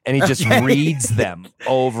 And he just reads them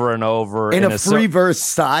over and over. In a free verse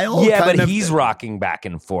style? Yeah, but he's rocking back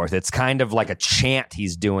and forth. It's kind of like a chant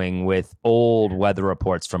he's doing with old weather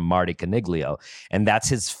reports from Marty Caniglio. And that's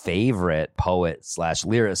his favorite poet /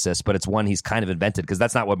 lyricist, but it's one he's kind of invented because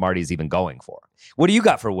that's not what Marty's even going for. What do you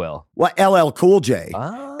got for Will? Well, LL Cool J.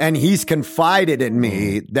 And he's confided in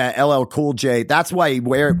me that LL Cool J, that's why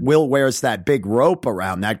Will wears that big rope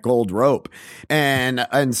around, that gold rope.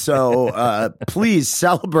 And so please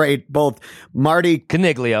celebrate both Marty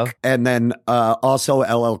Caniglio and then also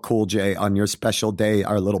LL Cool J on your special day,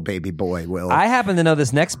 our little baby boy, Will. I happen to know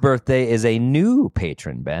this next birthday is a new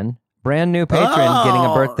patron, Ben. Brand new patron getting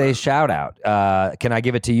a birthday shout out. Can I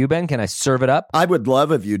give it to you, Ben? Can I serve it up? I would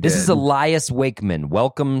love if you did. This is Elias Wakeman.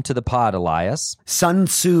 Welcome to the pod, Elias. Sun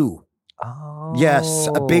Tzu. Oh. Yes,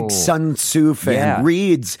 a big Sun Tzu fan. Yeah.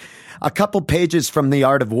 Reads a couple pages from The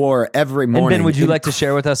Art of War every morning. And Ben, would you like to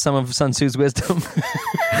share with us some of Sun Tzu's wisdom?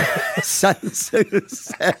 Sun Tzu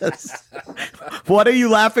says, what are you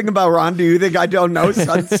laughing about, Ron? Do you think I don't know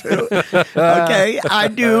Sun Tzu? Okay, I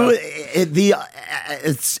do.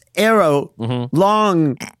 It's arrow,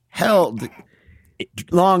 long held,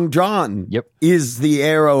 long drawn, is the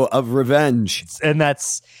arrow of revenge. And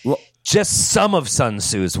that's just some of Sun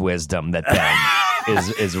Tzu's wisdom that Ben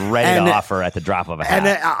is ready to offer at the drop of a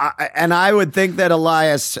hat. And I would think that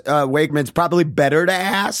Elias Wakeman's probably better to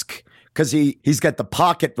ask because he's got the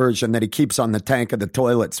pocket version that he keeps on the tank of the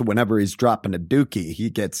toilet. So whenever he's dropping a dookie, he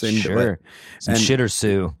gets into it. Some shitter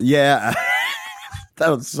Sue. Yeah. That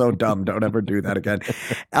was so dumb. Don't ever do that again.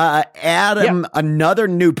 Adam, another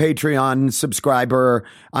new Patreon subscriber.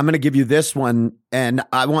 I'm going to give you this one, and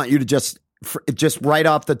I want you to just right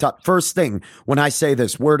off the top. First thing, when I say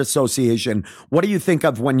this, word association, what do you think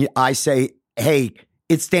of when I say, hey,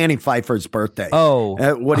 it's Danny Pfeiffer's birthday? Oh,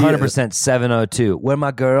 what 100% 702. Where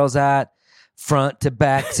my girls at? Front to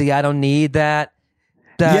back. See, I don't need that.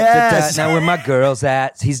 Yes. Now where my girls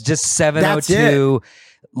at? He's just 702.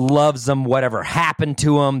 Loves them. Whatever happened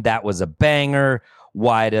to him, that was a banger.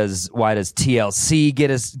 Why does TLC get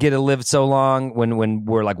to live so long when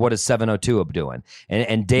we're like, what is 702 up doing?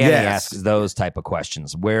 And Danny asks those type of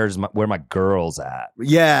questions. Where my girls at?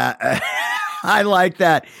 Yeah, I like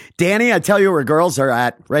that, Danny. I tell you where girls are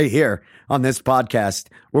at right here on this podcast.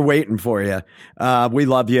 We're waiting for you. We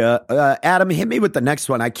love you. Adam, hit me with the next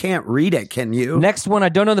one. I can't read it. Can you? Next one, I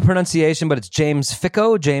don't know the pronunciation, but it's James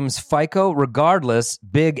Fico. Regardless,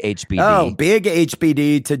 big HBD. Oh, big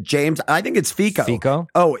HBD to James. I think it's Fico. Fico?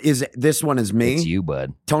 Oh, this one is me? It's you,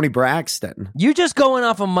 bud. Tony Braxton. You just going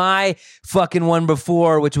off of my fucking one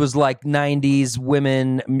before, which was like 90s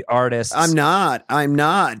women artists. I'm not.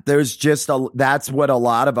 There's just that's what a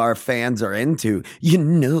lot of our fans are into. You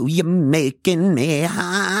know, you're making me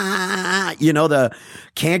high. You know, the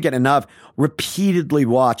can't get enough. Repeatedly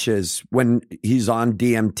watches when he's on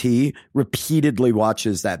DMT, repeatedly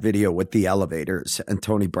watches that video with the elevators and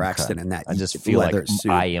Tony Braxton in that. I just feel like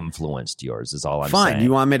suit. I influenced yours is all I'm Fine. saying.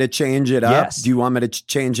 You want me to change it up? Yes. Do you want me to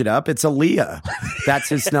change it up? It's Aaliyah. That's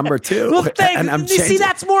his number 2. Well, and you see,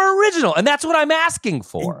 that's more original, and that's what I'm asking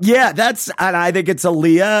for. Yeah, and I think it's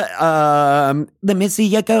Aaliyah. Let me see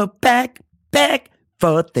you go back,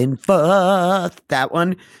 forth and forth. That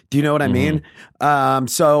one. Do you know what I mean?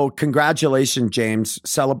 So congratulations, James.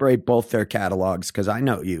 Celebrate both their catalogs because I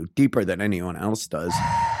know you deeper than anyone else does.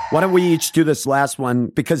 Why don't we each do this last one?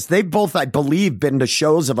 Because they've both, I believe, been to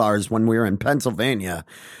shows of ours when we were in Pennsylvania.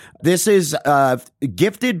 This is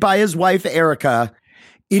gifted by his wife, Erica.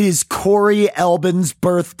 It is Corey Elbin's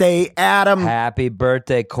birthday. Adam. Happy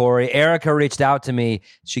birthday, Corey. Erica reached out to me.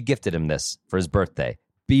 She gifted him this for his birthday.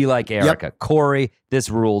 Be like Erica. Yep. Corey, this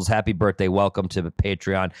rules. Happy birthday. Welcome to the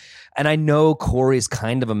Patreon. And I know Corey's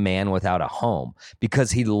kind of a man without a home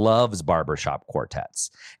because he loves barbershop quartets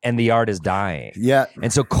and the art is dying. Yeah.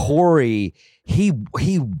 And so Corey, he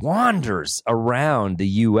wanders around the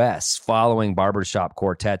U.S. following barbershop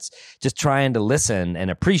quartets, just trying to listen and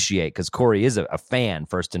appreciate because Corey is a fan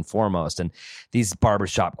first and foremost. And these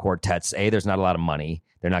barbershop quartets, A, there's not a lot of money.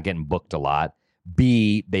 They're not getting booked a lot.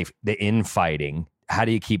 B, the infighting. How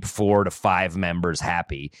do you keep 4 to 5 members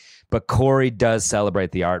happy? But Corey does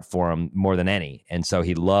celebrate the art form more than any. And so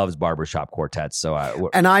he loves barbershop quartets.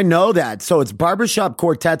 And I know that. So it's barbershop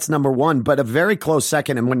quartets number 1, but a very close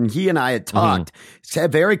second. And when he and I had talked, it's a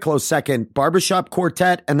very close second, barbershop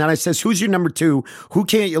quartet. And then I says, who's your number 2? Who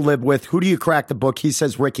can't you live with? Who do you crack the book? He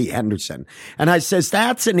says, Ricky Henderson. And I says,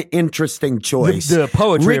 that's an interesting choice. The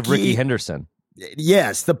poetry of Ricky Henderson.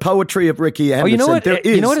 Yes, the poetry of Ricky Henderson. Oh, you know what? There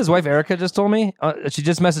is. You know what his wife Erica just told me? She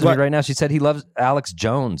just messaged me right now. She said he loves Alex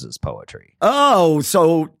Jones's poetry. Oh,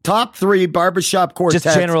 so top 3 barbershop quartet.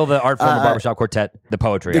 Just general the art form of barbershop quartet, the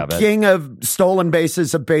poetry of it. The king of stolen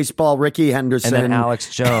bases of baseball, Ricky Henderson, and then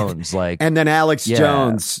Alex Jones, and then Alex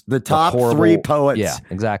Jones, the top 3 poets. Yeah,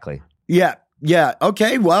 exactly. Yeah. Yeah.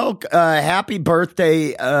 Okay. Well, happy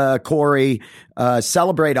birthday, Corey.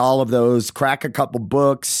 Celebrate all of those. Crack a couple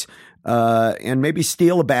books. And maybe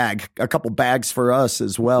steal a couple bags for us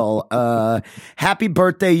as well. Happy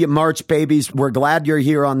birthday, you March babies. We're glad you're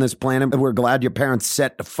here on this planet. We're glad your parents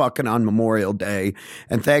set the fucking on Memorial Day.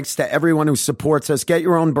 And thanks to everyone who supports us. Get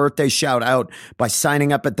your own birthday shout out by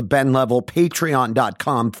signing up at the Ben level,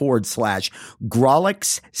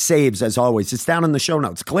 patreon.com/Grolix Saves. As always, it's down in the show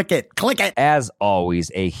notes. Click it. As always,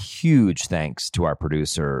 a huge thanks to our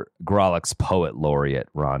producer, Grolix Poet Laureate,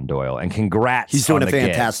 Ron Doyle. And congrats. He's doing on a the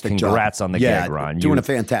fantastic job. Congrats on the gig, Ron. Doing a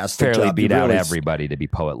fantastic fairly job. Beat out everybody to be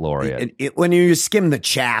Poet Laureate. When you skim the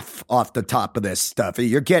chaff off the top of this stuff,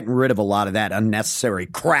 you're getting rid of a lot of that unnecessary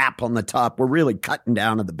crap on the top. We're really cutting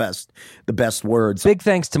down to the best words. Big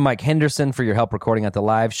thanks to Mike Henderson for your help recording at the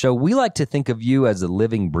live show. We like to think of you as a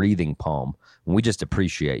living, breathing poem. We just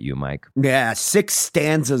appreciate you, Mike. Yeah, 6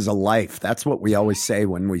 stanzas of life. That's what we always say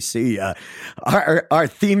when we see you. Our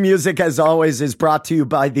theme music, as always, is brought to you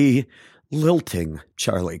by the lilting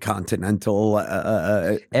Charlie Continental.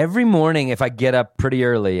 Every morning, if I get up pretty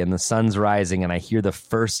early and the sun's rising and I hear the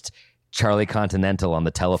first Charlie Continental on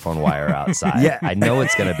the telephone wire outside, I know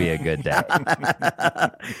it's going to be a good day.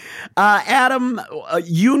 Adam,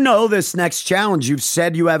 you know this next challenge. You've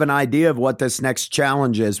said you have an idea of what this next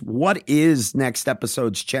challenge is. What is next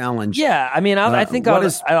episode's challenge? Yeah, I mean, I think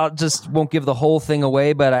I'll just won't give the whole thing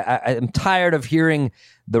away, but I'm tired of hearing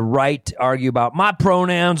the right to argue about my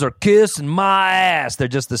pronouns are kiss and my ass. They're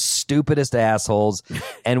just the stupidest assholes.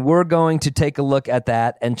 And we're going to take a look at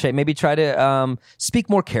that and maybe try to speak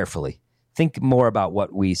more carefully. Think more about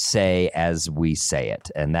what we say as we say it.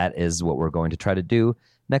 And that is what we're going to try to do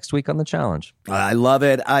next week on the challenge. I love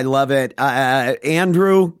it.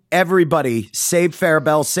 Andrew, everybody, save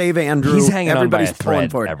Farabelle, save Andrew. He's hanging Everybody's on by a pulling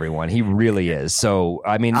thread, for it. everyone. He really is. So,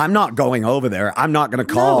 I mean, I'm not going over there. I'm not going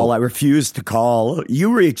to call. No. I refuse to call.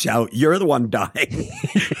 You reach out. You're the one dying.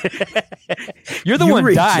 you're the you one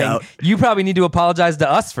reach dying. out. You probably need to apologize to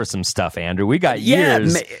us for some stuff, Andrew. We got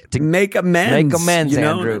years to make amends. make amends, you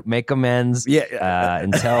know? Andrew. Make amends. Yeah.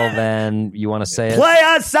 Until then, you want to say it? Play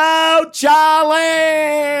us out, Charlie!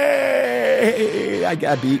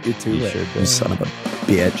 I beat you too. You sure did. You son of a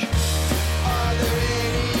bitch.